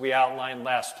purposes we outlined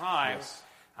last time. Yes.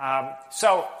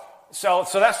 So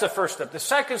that's the first step. The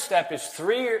second step is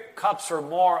 3 cups or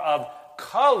more of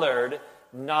colored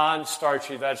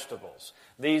non-starchy vegetables.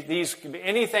 These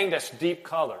anything that's deep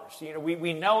colors.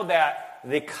 We know that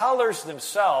the colors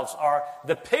themselves are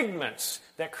the pigments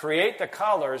that create the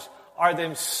colors are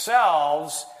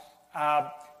themselves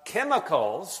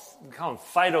chemicals, we call them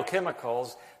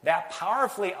phytochemicals, that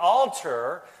powerfully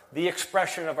alter the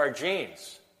expression of our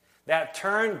genes, that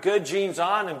turn good genes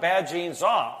on and bad genes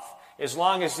off, as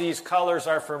long as these colors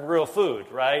are from real food,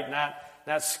 right?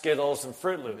 Not Skittles and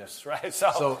Fruit Loops, right?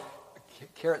 So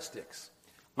carrot sticks.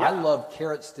 Yeah. I love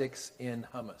carrot sticks in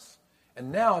hummus.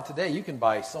 And now, today, you can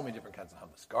buy so many different kinds of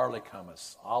hummus. Garlic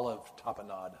hummus, olive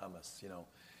tapenade hummus,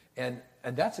 And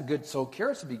that's a good, so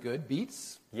carrots would be good.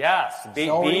 Beets? Yes,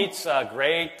 beets,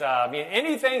 great.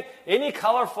 Any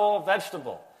colorful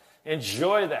vegetable.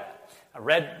 Enjoy that.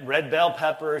 Red bell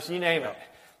peppers, you name it.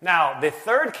 Now, the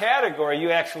third category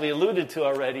you actually alluded to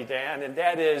already, Dan, and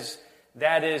that is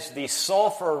the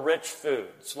sulfur-rich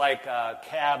foods like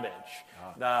cabbage,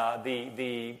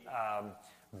 the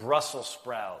Brussels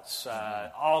sprouts,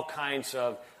 all kinds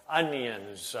of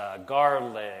onions,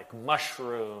 garlic,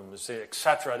 mushrooms,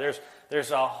 etc.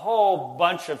 There's a whole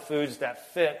bunch of foods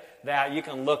that fit that. You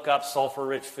can look up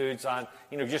sulfur-rich foods on,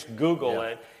 just Google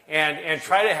it, and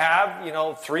try to have,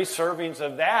 3 servings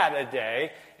of that a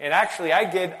day. And actually, I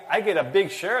get a big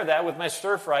share of that with my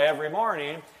stir fry every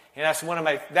morning, and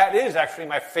that is actually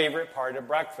my favorite part of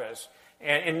breakfast.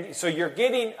 And so you're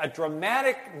getting a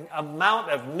dramatic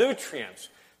amount of nutrients.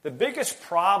 The biggest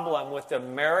problem with the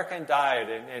American diet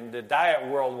and the diet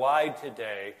worldwide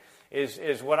today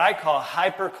is what I call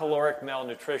hypercaloric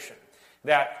malnutrition.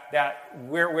 That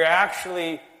we're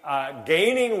actually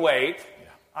gaining weight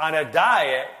on a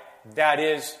diet that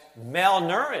is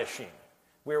malnourishing.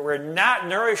 We're not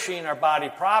nourishing our body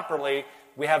properly.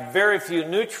 We have very few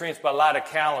nutrients but a lot of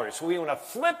calories. So we want to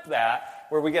flip that,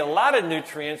 where we get a lot of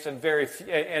nutrients and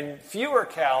fewer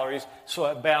calories, so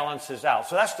it balances out.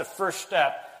 So that's the first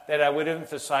step that I would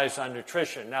emphasize on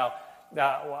nutrition. Now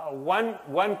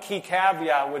one key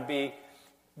caveat would be,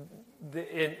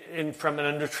 from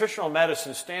a nutritional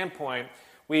medicine standpoint,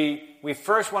 we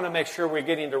first want to make sure we're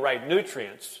getting the right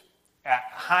nutrients at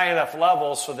high enough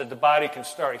levels so that the body can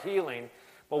start healing.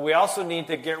 But we also need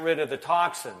to get rid of the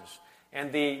toxins.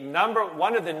 And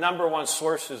one of the number one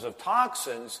sources of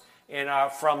toxins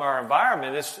from our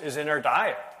environment is in our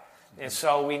diet. And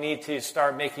so we need to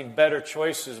start making better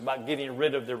choices about getting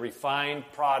rid of the refined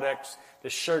products, the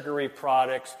sugary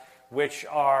products, which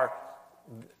are,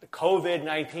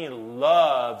 COVID-19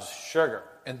 loves sugar.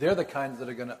 And they're the kinds that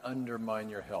are going to undermine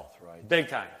your health, right? Big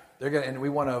time. And we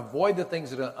want to avoid the things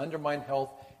that are going to undermine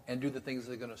health and do the things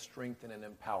that are going to strengthen and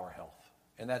empower health.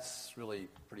 And that's really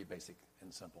pretty basic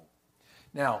and simple.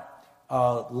 Now,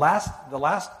 the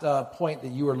last point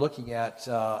that you were looking at,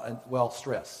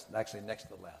 stress, actually next to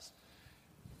the last.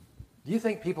 Do you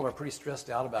think people are pretty stressed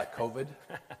out about COVID?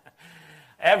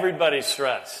 Everybody's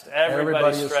stressed.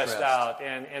 Everybody's stressed out.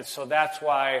 And so that's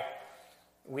why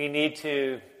we need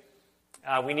to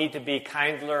be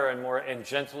kinder and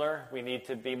gentler. We need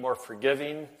to be more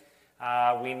forgiving.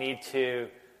 We need to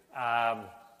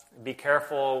be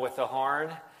careful with the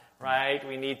horn, right?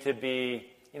 We need to be,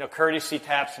 courtesy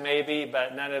taps maybe,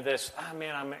 but none of this,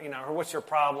 what's your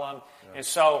problem? Yeah. And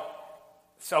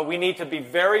so we need to be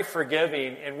very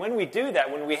forgiving. And when we do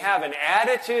that, when we have an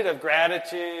attitude of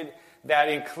gratitude that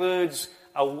includes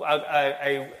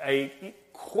a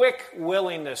quick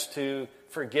willingness to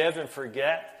forgive and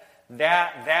forget,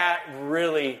 that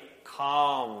really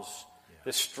calms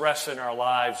the stress in our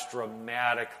lives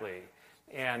dramatically.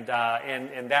 And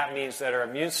that means that our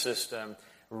immune system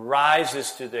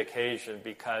rises to the occasion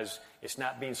because it's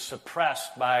not being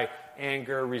suppressed by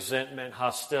anger, resentment,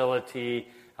 hostility,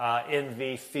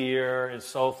 envy, fear, and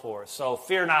so forth. So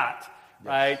fear not,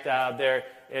 right?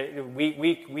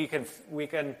 We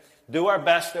can do our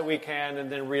best that we can, and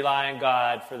then rely on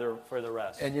God for the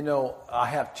rest. And I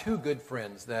have 2 good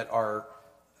friends that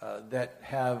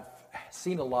have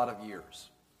seen a lot of years,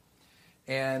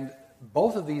 and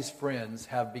both of these friends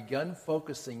have begun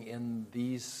focusing in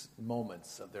these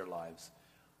moments of their lives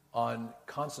on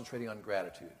concentrating on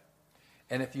gratitude.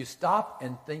 And if you stop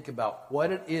and think about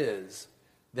what it is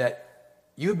that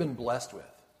you've been blessed with,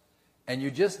 and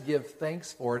you just give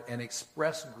thanks for it and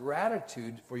express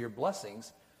gratitude for your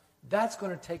blessings, that's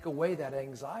going to take away that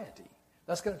anxiety.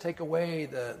 That's going to take away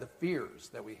the fears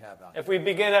that we have out there. If we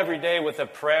begin every day with a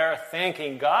prayer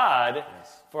thanking God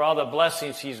for all the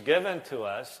blessings He's given to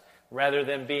us, rather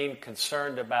than being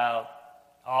concerned about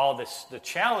all the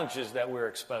challenges that we're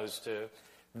exposed to,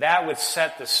 that would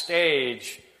set the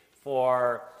stage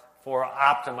for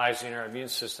optimizing our immune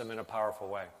system in a powerful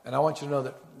way. And I want you to know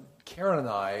that Karen and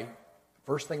I,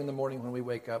 first thing in the morning when we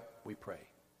wake up, we pray.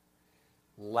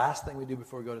 Last thing we do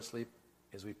before we go to sleep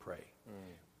is we pray.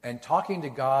 And talking to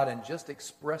God and just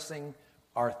expressing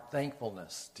our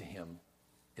thankfulness to Him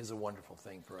is a wonderful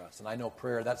thing for us. And I know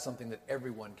prayer, that's something that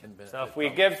everyone can benefit from. So if we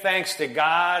give thanks to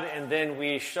God and then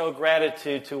we show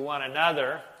gratitude to one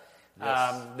another,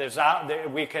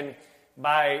 we can,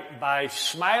 by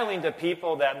smiling to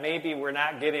people that maybe we're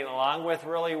not getting along with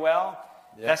really well,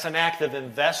 that's an act of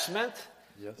investment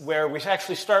where we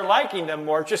actually start liking them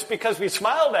more just because we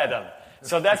smiled at them.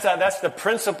 So that's the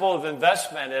principle of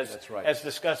investment as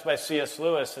discussed by C.S.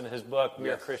 Lewis in his book,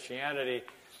 Mere Christianity,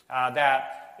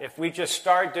 that if we just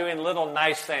start doing little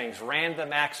nice things,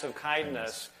 random acts of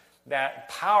kindness, that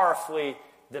powerfully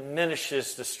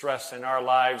diminishes the stress in our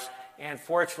lives and,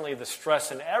 fortunately, the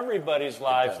stress in everybody's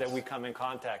lives that we come in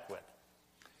contact with.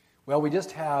 Well, we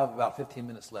just have about 15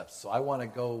 minutes left, so I want to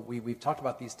go. We've talked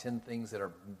about these 10 things that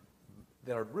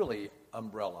are really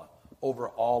umbrella over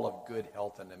all of good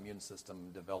health and immune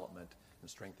system development and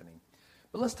strengthening.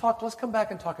 But let's come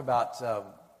back and talk about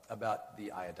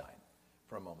the iodine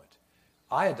for a moment.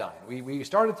 Iodine. We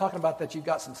started talking about that. You've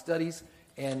got some studies,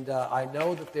 and I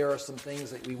know that there are some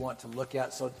things that we want to look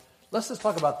at. So let's just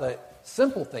talk about the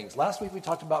simple things. Last week we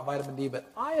talked about vitamin D, but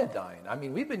iodine. I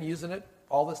mean, we've been using it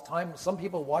all this time. Some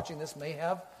people watching this may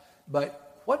have, but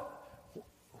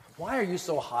why are you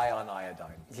so high on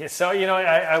iodine? Yeah, so,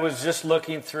 I was just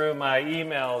looking through my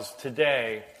emails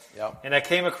today, and I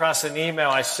came across an email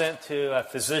I sent to a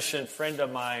physician friend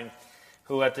of mine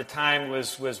who at the time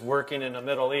was working in the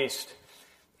Middle East.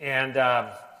 And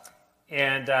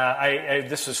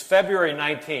this was February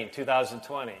 19,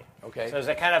 2020. Okay. So it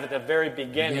was kind of at the very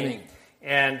beginning.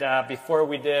 And before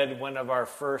we did one of our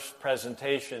first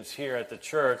presentations here at the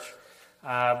church.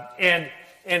 And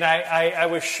I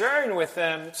was sharing with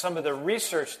them some of the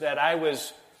research that I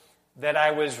was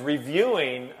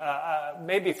reviewing,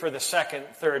 maybe for the second,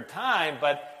 third time,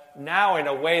 but now in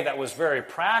a way that was very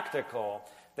practical,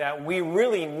 that we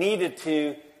really needed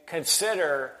to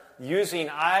consider using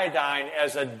iodine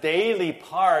as a daily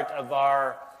part of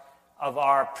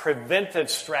our preventive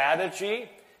strategy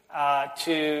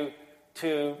to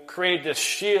create this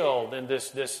shield and this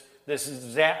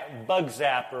bug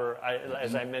zapper,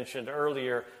 as I mentioned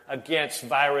earlier, against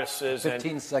viruses and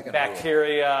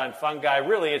bacteria and fungi.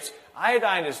 Really,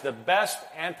 iodine is the best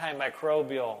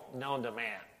antimicrobial known to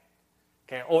man.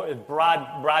 Okay, or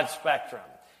broad spectrum,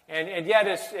 and yet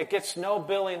it gets no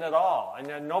billing at all,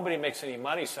 and nobody makes any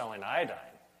money selling iodine.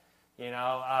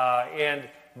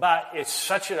 But it's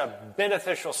such a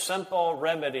beneficial, simple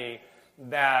remedy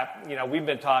that we've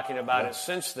been talking about it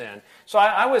since then. So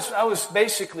I was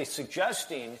basically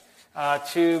suggesting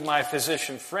to my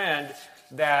physician friend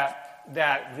that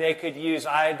they could use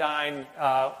iodine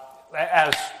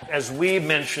as we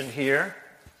mentioned here.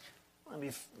 Let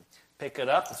me pick it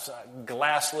up. It's a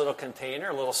glass little container,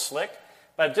 a little slick,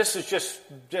 but this is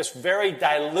just very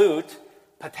dilute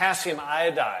potassium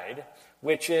iodide,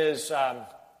 which is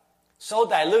so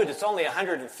dilute it's only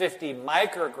 150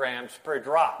 micrograms per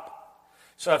drop.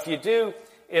 So if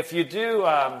you do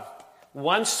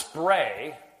one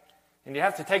spray, and you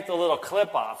have to take the little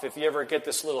clip off if you ever get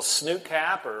this little snoot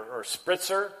cap or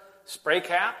spritzer spray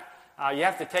cap, you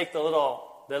have to take the little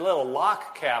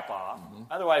lock cap off. Mm-hmm.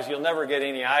 Otherwise, you'll never get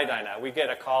any iodine out. We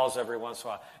get calls every once in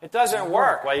a while. It doesn't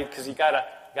work, because you gotta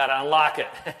unlock it.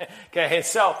 Okay,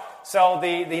 so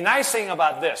the nice thing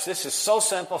about this is so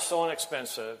simple, so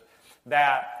inexpensive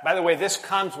that, by the way, this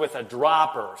comes with a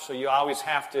dropper, so you always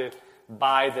have to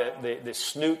buy the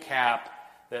snoot cap,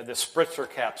 the spritzer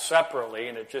cap separately,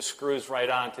 and it just screws right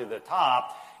onto the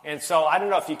top. And so I don't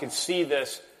know if you can see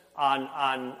this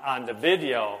on the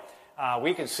video.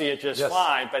 We can see it just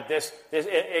fine, but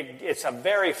it's a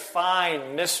very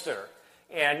fine mister,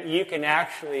 and you can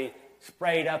actually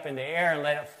spray it up in the air and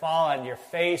let it fall on your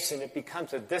face, and it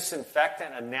becomes a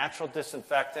disinfectant, a natural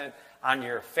disinfectant on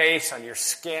your face, on your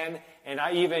skin, and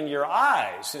even your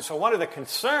eyes. And so one of the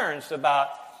concerns about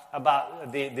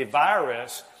the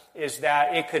virus is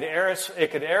that it could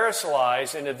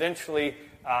aerosolize and eventually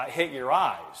hit your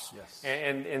eyes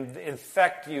and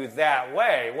infect you that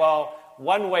way. Well,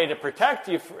 one way to protect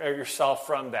yourself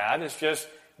from that is just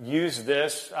use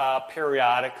this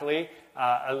periodically.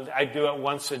 I do it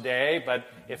once a day, but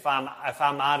if I'm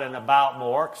out and about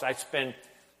more, because I spend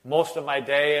most of my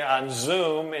day on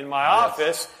Zoom in my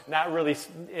office, not really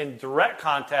in direct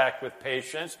contact with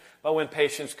patients, but when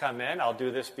patients come in, I'll do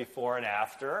this before and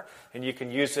after, and you can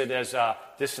use it as a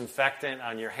disinfectant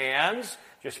on your hands.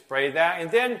 Just spray that. And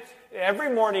then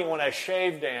every morning when I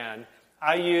shave, Dan,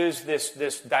 I use this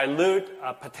dilute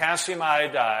potassium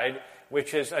iodide,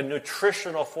 which is a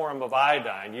nutritional form of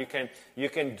iodine. You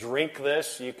can drink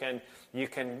this. You can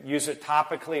use it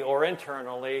topically or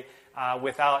internally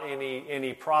without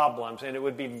any problems. And it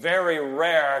would be very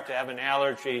rare to have an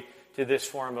allergy to this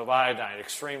form of iodine.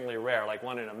 Extremely rare, like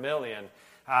 1 in a million.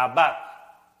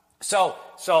 So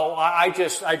I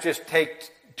just take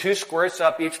 2 squirts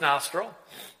up each nostril.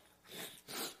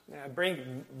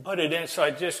 Put it in, so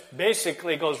it just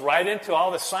basically goes right into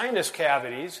all the sinus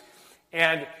cavities,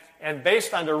 and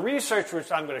based on the research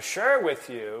which I'm going to share with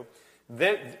you,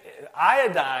 that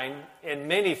iodine in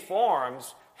many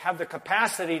forms have the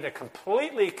capacity to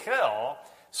completely kill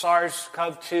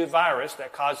SARS-CoV-2 virus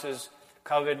that causes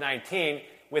COVID-19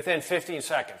 within 15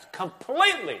 seconds.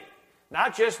 Completely,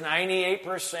 not just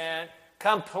 98%,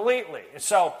 completely.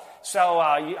 So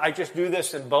I just do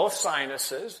this in both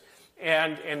sinuses.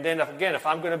 And then, again, if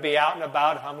I'm going to be out and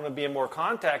about, if I'm going to be in more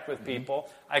contact with people,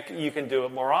 you can do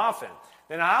it more often.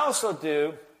 Then I also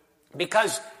do,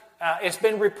 because it's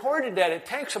been reported that it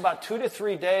takes about 2 to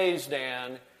 3 days,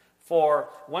 Dan, for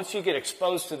once you get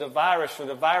exposed to the virus, for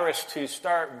the virus to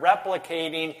start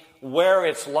replicating where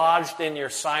it's lodged in your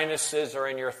sinuses or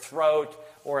in your throat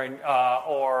or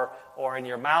in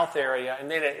your mouth area, and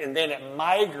then it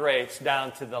migrates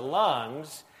down to the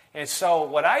lungs. And so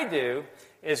what I do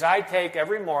is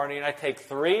every morning I take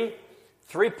three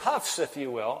puffs, if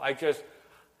you will. I just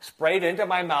spray it into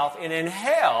my mouth and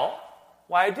inhale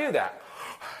while I do that.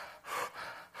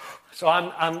 So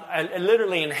I'm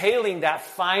literally inhaling that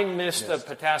fine mist of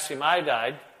potassium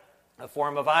iodide, a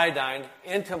form of iodine,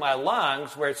 into my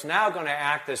lungs, where it's now going to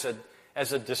act as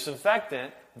a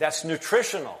disinfectant that's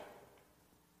nutritional.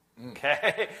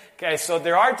 Okay, so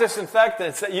there are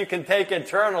disinfectants that you can take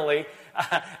internally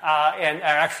and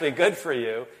are actually good for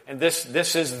you, and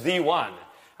this is the one.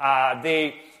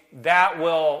 That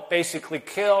will basically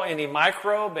kill any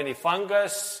microbe, any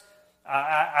fungus.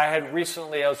 I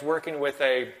was working with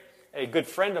a good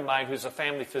friend of mine who's a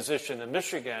family physician in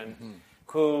Michigan,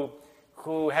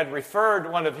 who had referred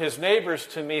one of his neighbors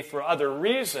to me for other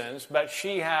reasons, but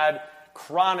she had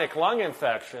chronic lung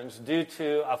infections due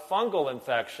to a fungal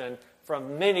infection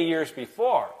from many years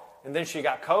before, and then she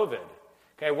got COVID.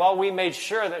 Okay, well, we made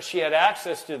sure that she had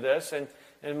access to this,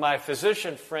 and my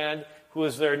physician friend, who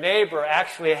was their neighbor,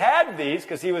 actually had these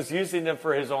because he was using them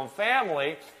for his own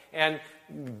family, and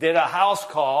did a house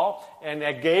call, and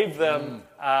I gave them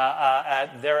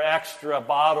their extra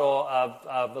bottle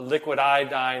of liquid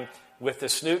iodine with the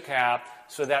snoot cap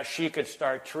so that she could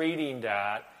start treating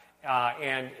that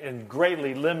and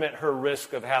greatly limit her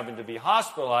risk of having to be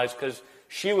hospitalized, because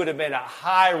she would have been at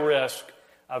high risk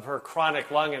of her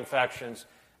chronic lung infections,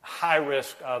 high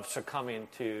risk of succumbing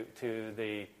to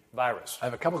the virus. I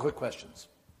have a couple quick questions.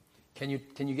 Can you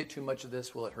get too much of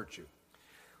this? Will it hurt you?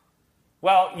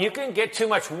 Well, you can get too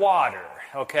much water,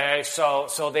 okay? So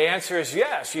the answer is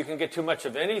yes, you can get too much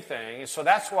of anything. So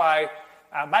that's why,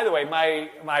 by the way,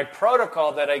 my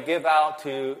protocol that I give out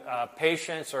to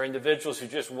patients or individuals who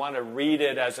just want to read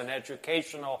it as an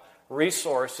educational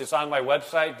resource is on my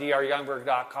website,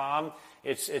 dryoungberg.com.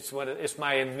 It's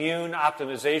my immune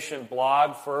optimization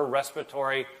blog for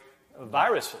respiratory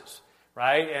viruses,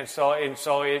 right? And so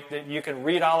you can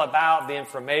read all about the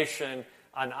information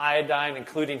on iodine,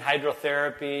 including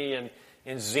hydrotherapy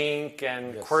and zinc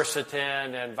and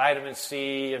quercetin and vitamin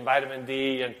C and vitamin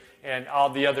D and all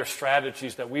the other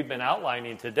strategies that we've been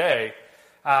outlining today.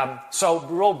 So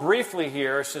real briefly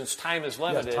here, since time is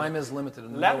limited. Yes, time is limited.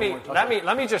 Let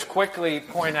me just quickly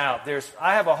point out.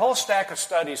 I have a whole stack of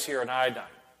studies here on iodine,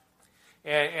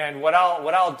 and what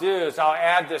I'll do is I'll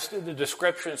add this to the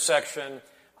description section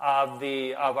of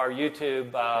our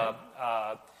YouTube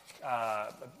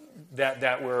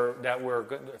that we're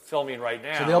filming right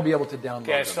now. So they'll be able to download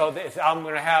them. So I'm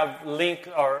going to have link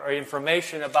or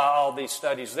information about all these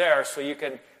studies there, so you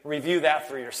can review that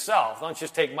for yourself. Don't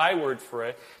just take my word for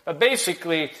it. But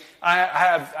basically,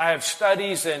 I have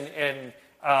studies and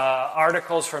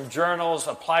articles from journals,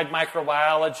 Applied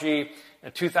Microbiology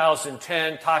in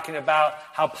 2010, talking about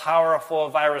how powerful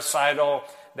virucidal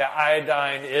that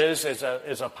iodine is as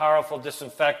a powerful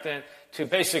disinfectant to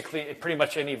basically pretty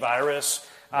much any virus.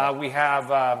 We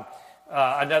have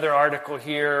another article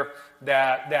here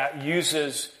that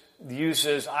uses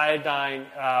iodine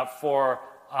for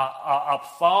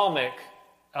ophthalmic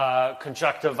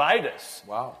conjunctivitis.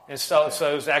 Wow! And so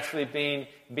it's actually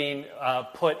being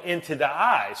put into the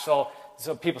eye. So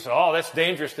people say, "Oh, that's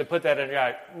dangerous to put that in your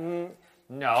eye."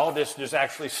 No, there's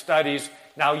actually studies.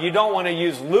 Now, you don't want to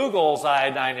use Lugol's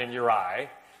iodine in your eye.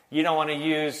 You don't want to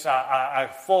use a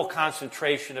full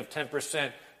concentration of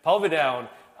 10% povidone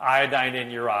iodine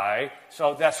in your eye.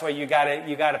 So that's why you got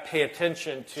to pay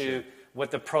attention to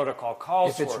what the protocol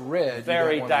calls for. If it's red,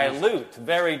 very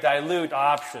dilute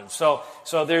options. So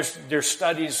there's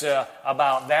studies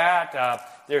about that.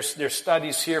 There's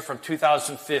studies here from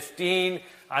 2015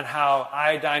 on how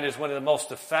iodine is one of the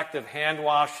most effective hand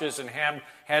washes and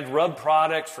hand rub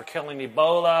products for killing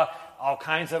Ebola, all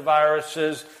kinds of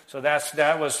viruses. So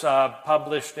that was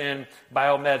published in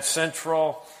Biomed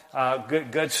Central.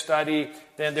 Good study.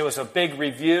 Then there was a big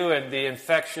review in the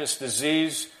infectious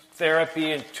disease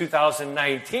therapy in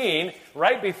 2019,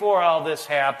 right before all this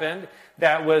happened,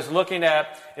 that was looking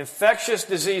at infectious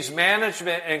disease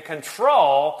management and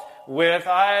control with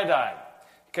iodine.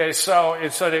 Okay, so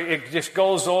it just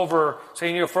goes over,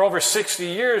 so for over 60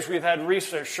 years we've had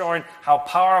research showing how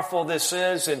powerful this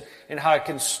is and how it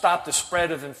can stop the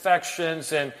spread of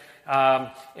infections and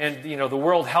the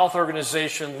World Health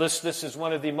Organization lists this as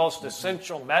one of the most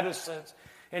essential medicines,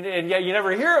 and yet you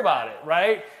never hear about it,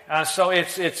 right? So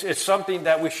it's something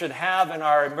that we should have in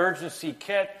our emergency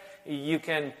kit. You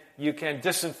can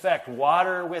disinfect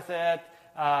water with it.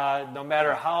 no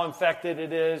matter how infected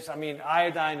it is. I mean,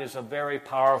 iodine is a very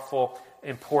powerful,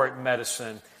 important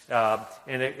medicine,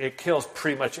 and it kills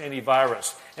pretty much any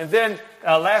virus. And then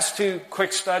last two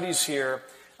quick studies here.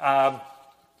 A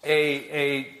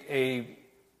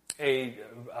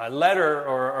letter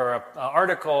or an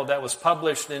article that was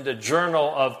published in the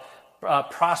Journal of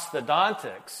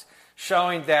Prosthodontics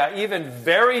showing that even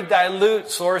very dilute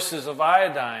sources of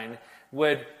iodine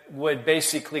would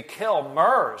basically kill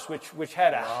MERS, which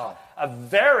had a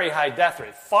very high death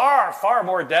rate, far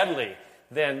more deadly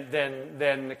than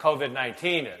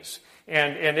COVID-19 is.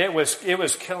 And it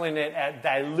was killing it at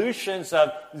dilutions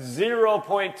of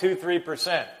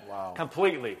 0.23%. Wow.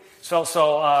 Completely. So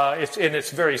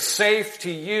it's very safe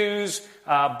to use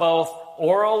both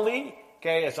orally,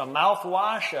 okay, as a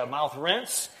mouthwash, a mouth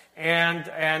rinse, and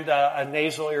a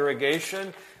nasal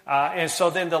irrigation. And so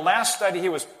then the last study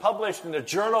here was published in the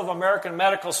Journal of American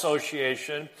Medical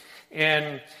Association,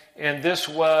 and this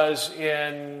was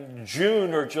in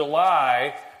June or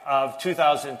July of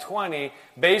 2020,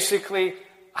 basically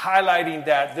highlighting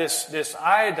that this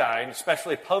iodine,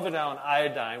 especially povidone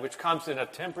iodine, which comes in a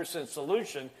 10%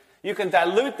 solution, you can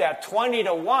dilute that 20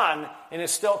 to 1, and it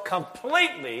still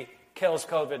completely kills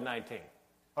COVID-19.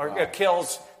 Or it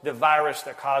kills the virus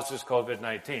that causes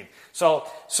COVID-19. So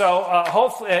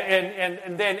hopefully,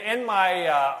 and then in my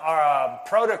our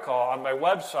protocol on my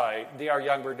website,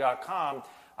 dryoungberg.com,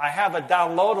 I have a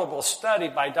downloadable study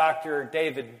by Dr.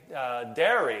 David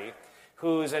Derry,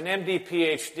 who's an MD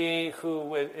PhD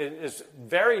who is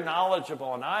very knowledgeable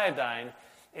on iodine.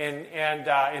 And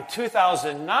in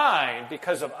 2009,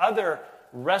 because of other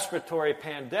respiratory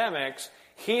pandemics,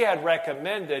 he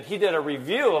did a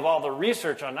review of all the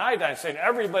research on iodine, saying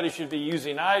everybody should be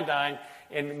using iodine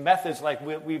in methods like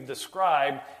we've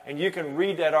described, and you can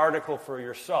read that article for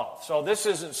yourself. So this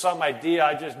isn't some idea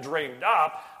I just dreamed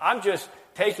up. I'm just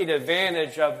taking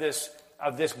advantage of this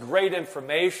great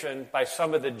information by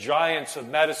some of the giants of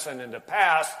medicine in the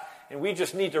past, and we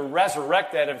just need to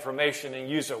resurrect that information and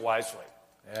use it wisely.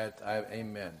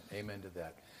 Amen. Amen to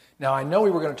that. Now, I know we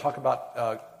were going to talk about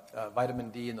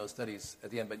vitamin D in those studies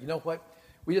at the end, but you know what?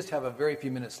 We just have a very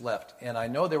few minutes left, and I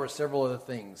know there were several other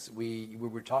things. We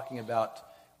were talking about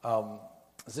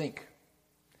zinc,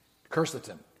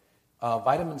 quercetin,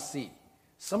 vitamin C,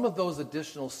 some of those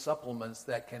additional supplements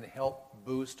that can help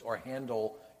boost or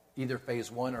handle either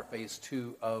phase 1 or phase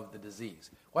 2 of the disease.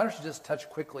 Why don't you just touch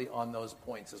quickly on those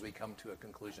points as we come to a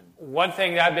conclusion? One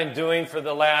thing I've been doing for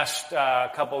the last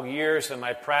couple of years in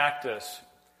my practice,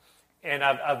 and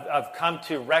I've come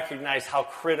to recognize how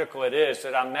critical it is,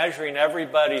 that I'm measuring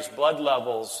everybody's blood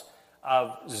levels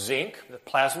of zinc, the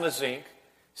plasma zinc,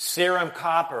 serum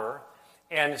copper,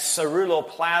 and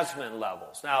ceruloplasmin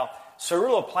levels. Now,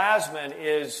 ceruloplasmin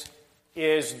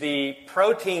is the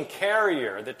protein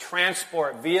carrier, the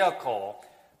transport vehicle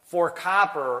for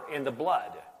copper in the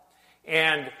blood.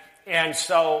 And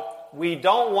so we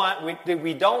don't want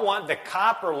the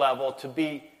copper level to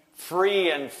be free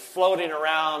and floating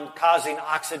around, causing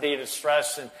oxidative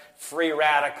stress and free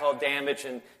radical damage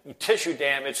and tissue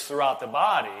damage throughout the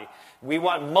body. We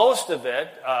want most of it,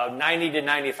 90 to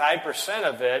 95%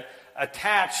 of it,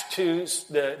 attached to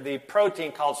the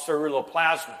protein called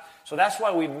ceruloplasmin. So that's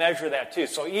why we measure that too.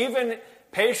 So even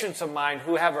patients of mine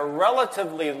who have a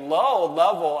relatively low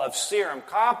level of serum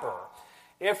copper,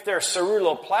 if their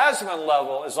ceruloplasmin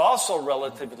level is also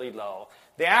relatively low,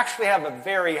 they actually have a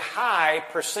very high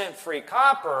percent free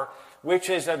copper, which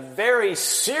is a very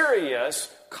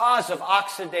serious cause of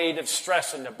oxidative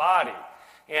stress in the body.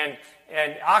 And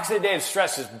oxidative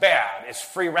stress is bad. It's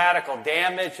free radical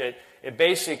damage. It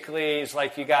basically is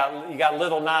like you got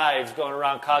little knives going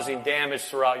around causing damage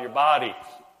throughout your body.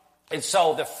 And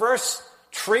so the first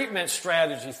treatment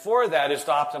strategy for that is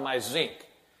to optimize zinc.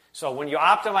 So when you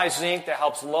optimize zinc, that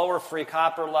helps lower free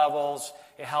copper levels.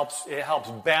 It helps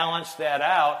balance that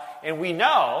out. And we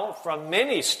know from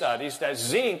many studies that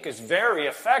zinc is very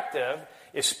effective,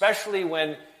 especially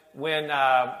when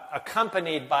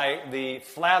accompanied by the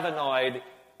flavonoid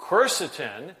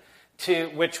quercetin,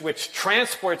 which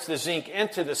transports the zinc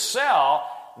into the cell,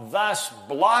 thus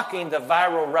blocking the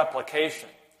viral replication.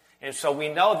 And so we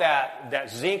know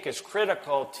that zinc is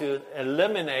critical to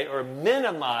eliminate or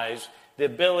minimize the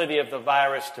ability of the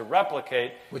virus to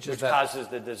replicate, which causes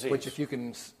the disease. Which, if you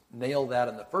can nail that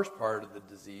in the first part of the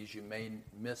disease, you may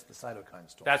miss the cytokine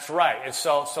storm. That's right. And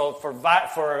so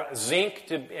for zinc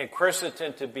and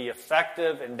quercetin to be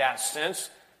effective in that sense,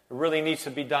 it really needs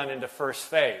to be done in the first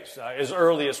phase, as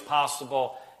early as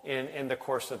possible in the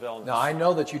course of illness. Now, I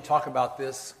know that you talk about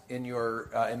this in your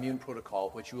immune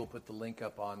protocol, which you will put the link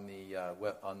up on the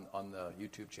on the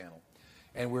YouTube channel.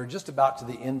 And we're just about to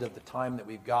the end of the time that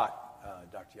we've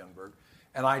got, Dr. Youngberg.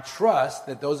 And I trust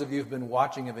that those of you who've been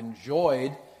watching have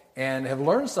enjoyed and have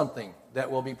learned something that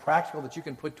will be practical that you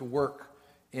can put to work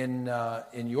in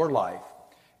your life.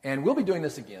 And we'll be doing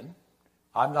this again.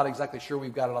 I'm not exactly sure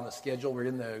we've got it on the schedule. We're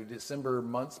in the December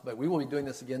months, but we will be doing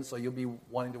this again, so you'll be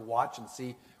wanting to watch and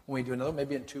see when we do another.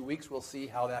 Maybe in 2 weeks we'll see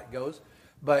how that goes.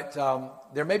 But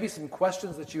there may be some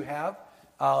questions that you have,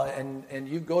 and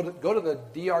you go to the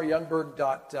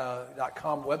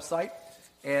dryoungberg.com website,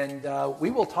 and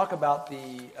we will talk about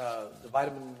the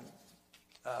vitamin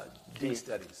D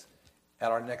studies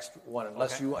at our next one,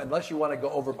 unless you want to go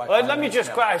over by. Well, let me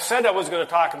just. I said I was going to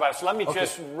talk about it, so let me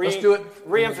just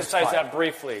re-emphasize that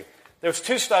briefly. There's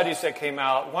 2 studies that came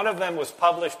out. One of them was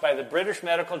published by the British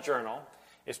Medical Journal.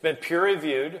 It's been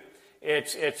peer-reviewed.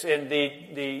 It's in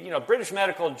the British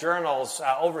medical journals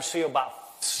oversee about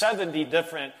 70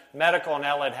 different medical and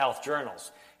allied health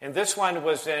journals, and this one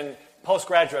was in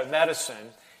postgraduate medicine.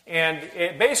 And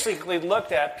it basically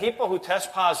looked at people who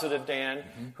test positive, Dan,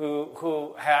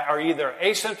 who are either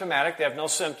asymptomatic, they have no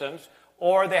symptoms,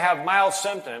 or they have mild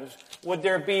symptoms. Would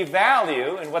there be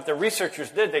value? And what the researchers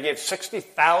did, they gave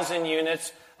 60,000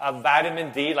 units of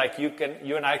vitamin D, like you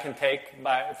and I can take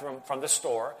from the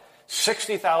store,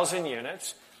 60,000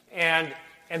 units, and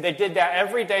they did that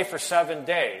every day for 7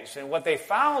 days. And what they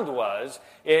found was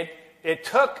it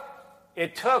took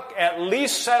at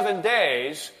least 7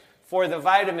 days for the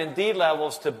vitamin D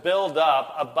levels to build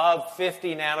up above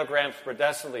 50 nanograms per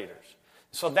deciliters.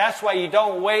 So that's why you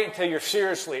don't wait until you're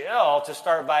seriously ill to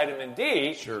start vitamin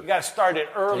D. Sure. You got to start it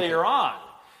earlier on.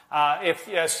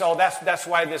 So that's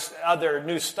why this other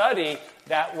new study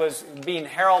that was being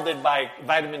heralded by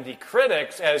vitamin D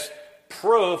critics as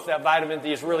proof that vitamin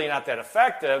D is really not that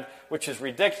effective, which is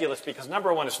ridiculous because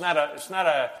number one, it's not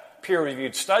a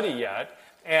peer-reviewed study yet.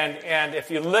 And if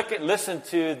you listen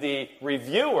to the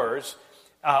reviewers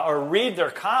or read their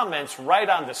comments right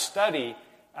on the study,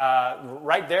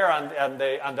 right there on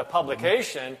the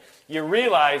publication, you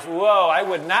realize, whoa, I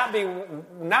would not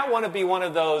want to be one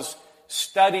of those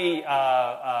study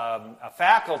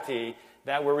faculty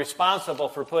that were responsible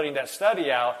for putting that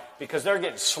study out because they're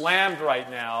getting slammed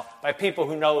right now by people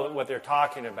who know what they're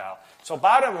talking about. So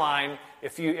bottom line,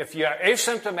 if you are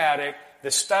asymptomatic, the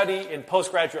study in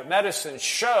postgraduate medicine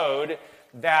showed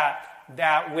that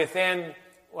within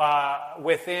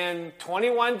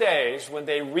 21 days, when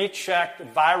they rechecked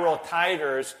viral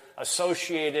titers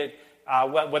associated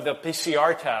with the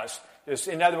PCR test,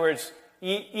 in other words,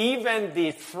 even the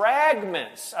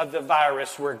fragments of the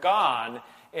virus were gone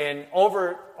in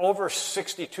over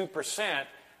 62%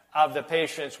 of the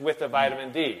patients with the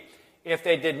vitamin D. If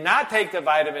they did not take the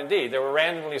vitamin D, they were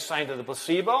randomly assigned to the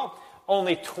placebo.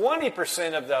 Only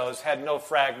 20% of those had no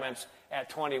fragments at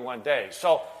 21 days.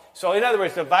 So in other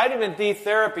words, the vitamin D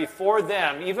therapy for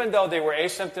them, even though they were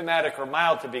asymptomatic or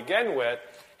mild to begin with,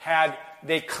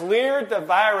 they cleared the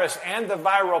virus and the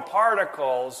viral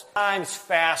particles times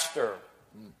faster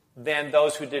than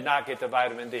those who did not get the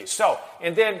vitamin D. So,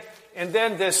 and then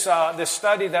this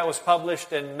study that was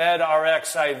published in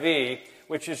MedRxiv,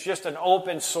 which is just an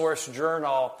open source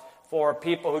journal for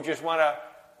people who just want to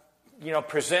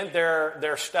present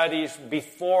their studies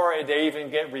before they even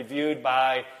get reviewed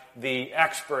by the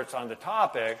experts on the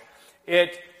topic.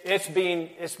 It's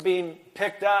being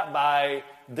picked up by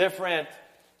different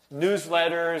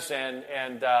newsletters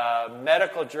and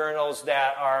medical journals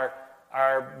that are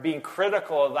being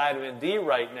critical of vitamin D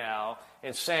right now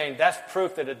and saying that's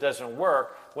proof that it doesn't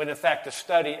work, when in fact the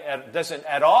study doesn't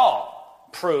at all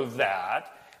prove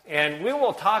that. And we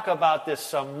will talk about this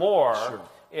some more. Sure.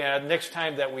 Next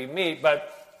time that we meet, but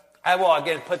I will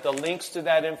again put the links to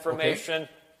that information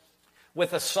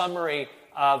with a summary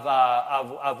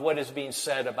of what is being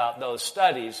said about those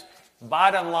studies.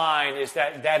 Bottom line is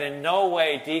that in no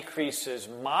way decreases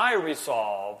my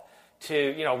resolve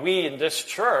to, we in this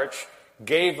church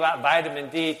gave vitamin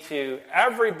D to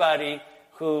everybody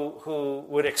who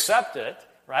would accept it,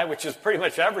 right? Which is pretty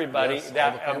much everybody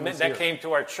that came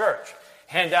to our church.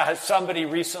 And somebody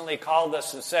recently called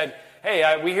us and said,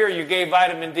 hey, we hear you gave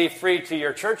vitamin D free to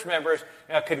your church members.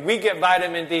 Could we get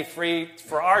vitamin D free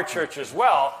for our church as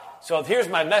well? So here's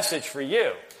my message for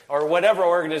you, or whatever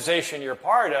organization you're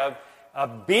part of,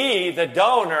 be the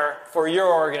donor for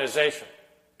your organization,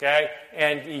 okay?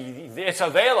 And it's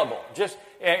available.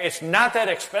 It's not that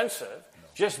expensive. No.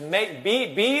 Just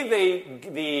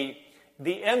be the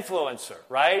influencer,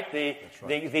 right?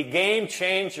 The game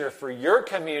changer for your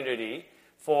community,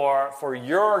 for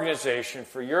your organization,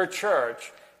 for your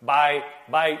church, by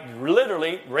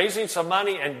literally raising some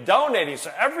money and donating.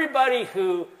 So everybody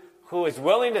who who is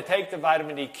willing to take the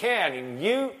vitamin D can, and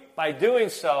you, by doing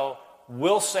so,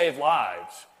 will save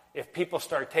lives if people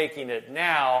start taking it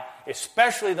now,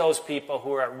 especially those people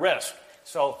who are at risk.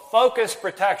 So focus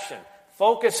protection.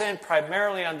 Focus in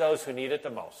primarily on those who need it the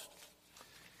most.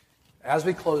 As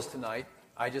we close tonight,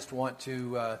 I just want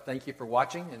to thank you for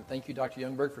watching, and thank you, Dr.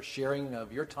 Youngberg, for sharing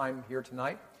of your time here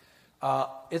tonight.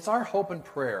 It's our hope and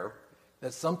prayer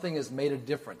that something has made a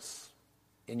difference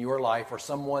in your life, or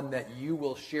someone that you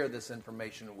will share this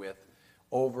information with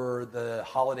over the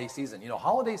holiday season. You know,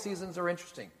 holiday seasons are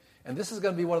interesting, and this is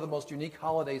going to be one of the most unique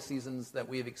holiday seasons that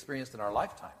we have experienced in our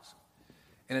lifetimes.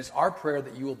 And it's our prayer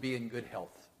that you will be in good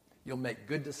health. You'll make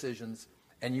good decisions,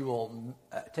 and you will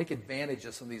take advantage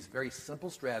of some of these very simple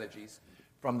strategies,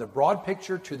 from the broad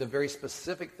picture to the very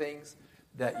specific things,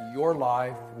 that your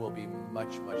life will be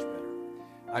much, much better.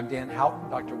 I'm Dan Houghton,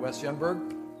 Dr. Wes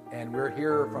Youngberg, and we're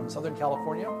here from Southern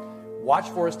California. Watch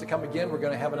for us to come again. We're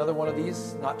going to have another one of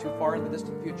these not too far in the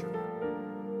distant future.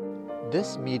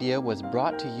 This media was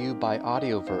brought to you by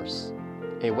Audioverse,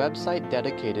 a website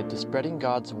dedicated to spreading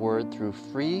God's Word through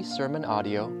free sermon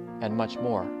audio and much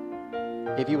more.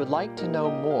 If you would like to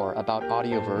know more about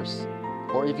Audioverse,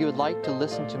 or if you would like to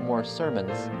listen to more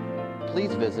sermons,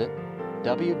 please visit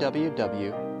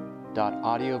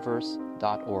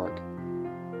www.audioverse.org.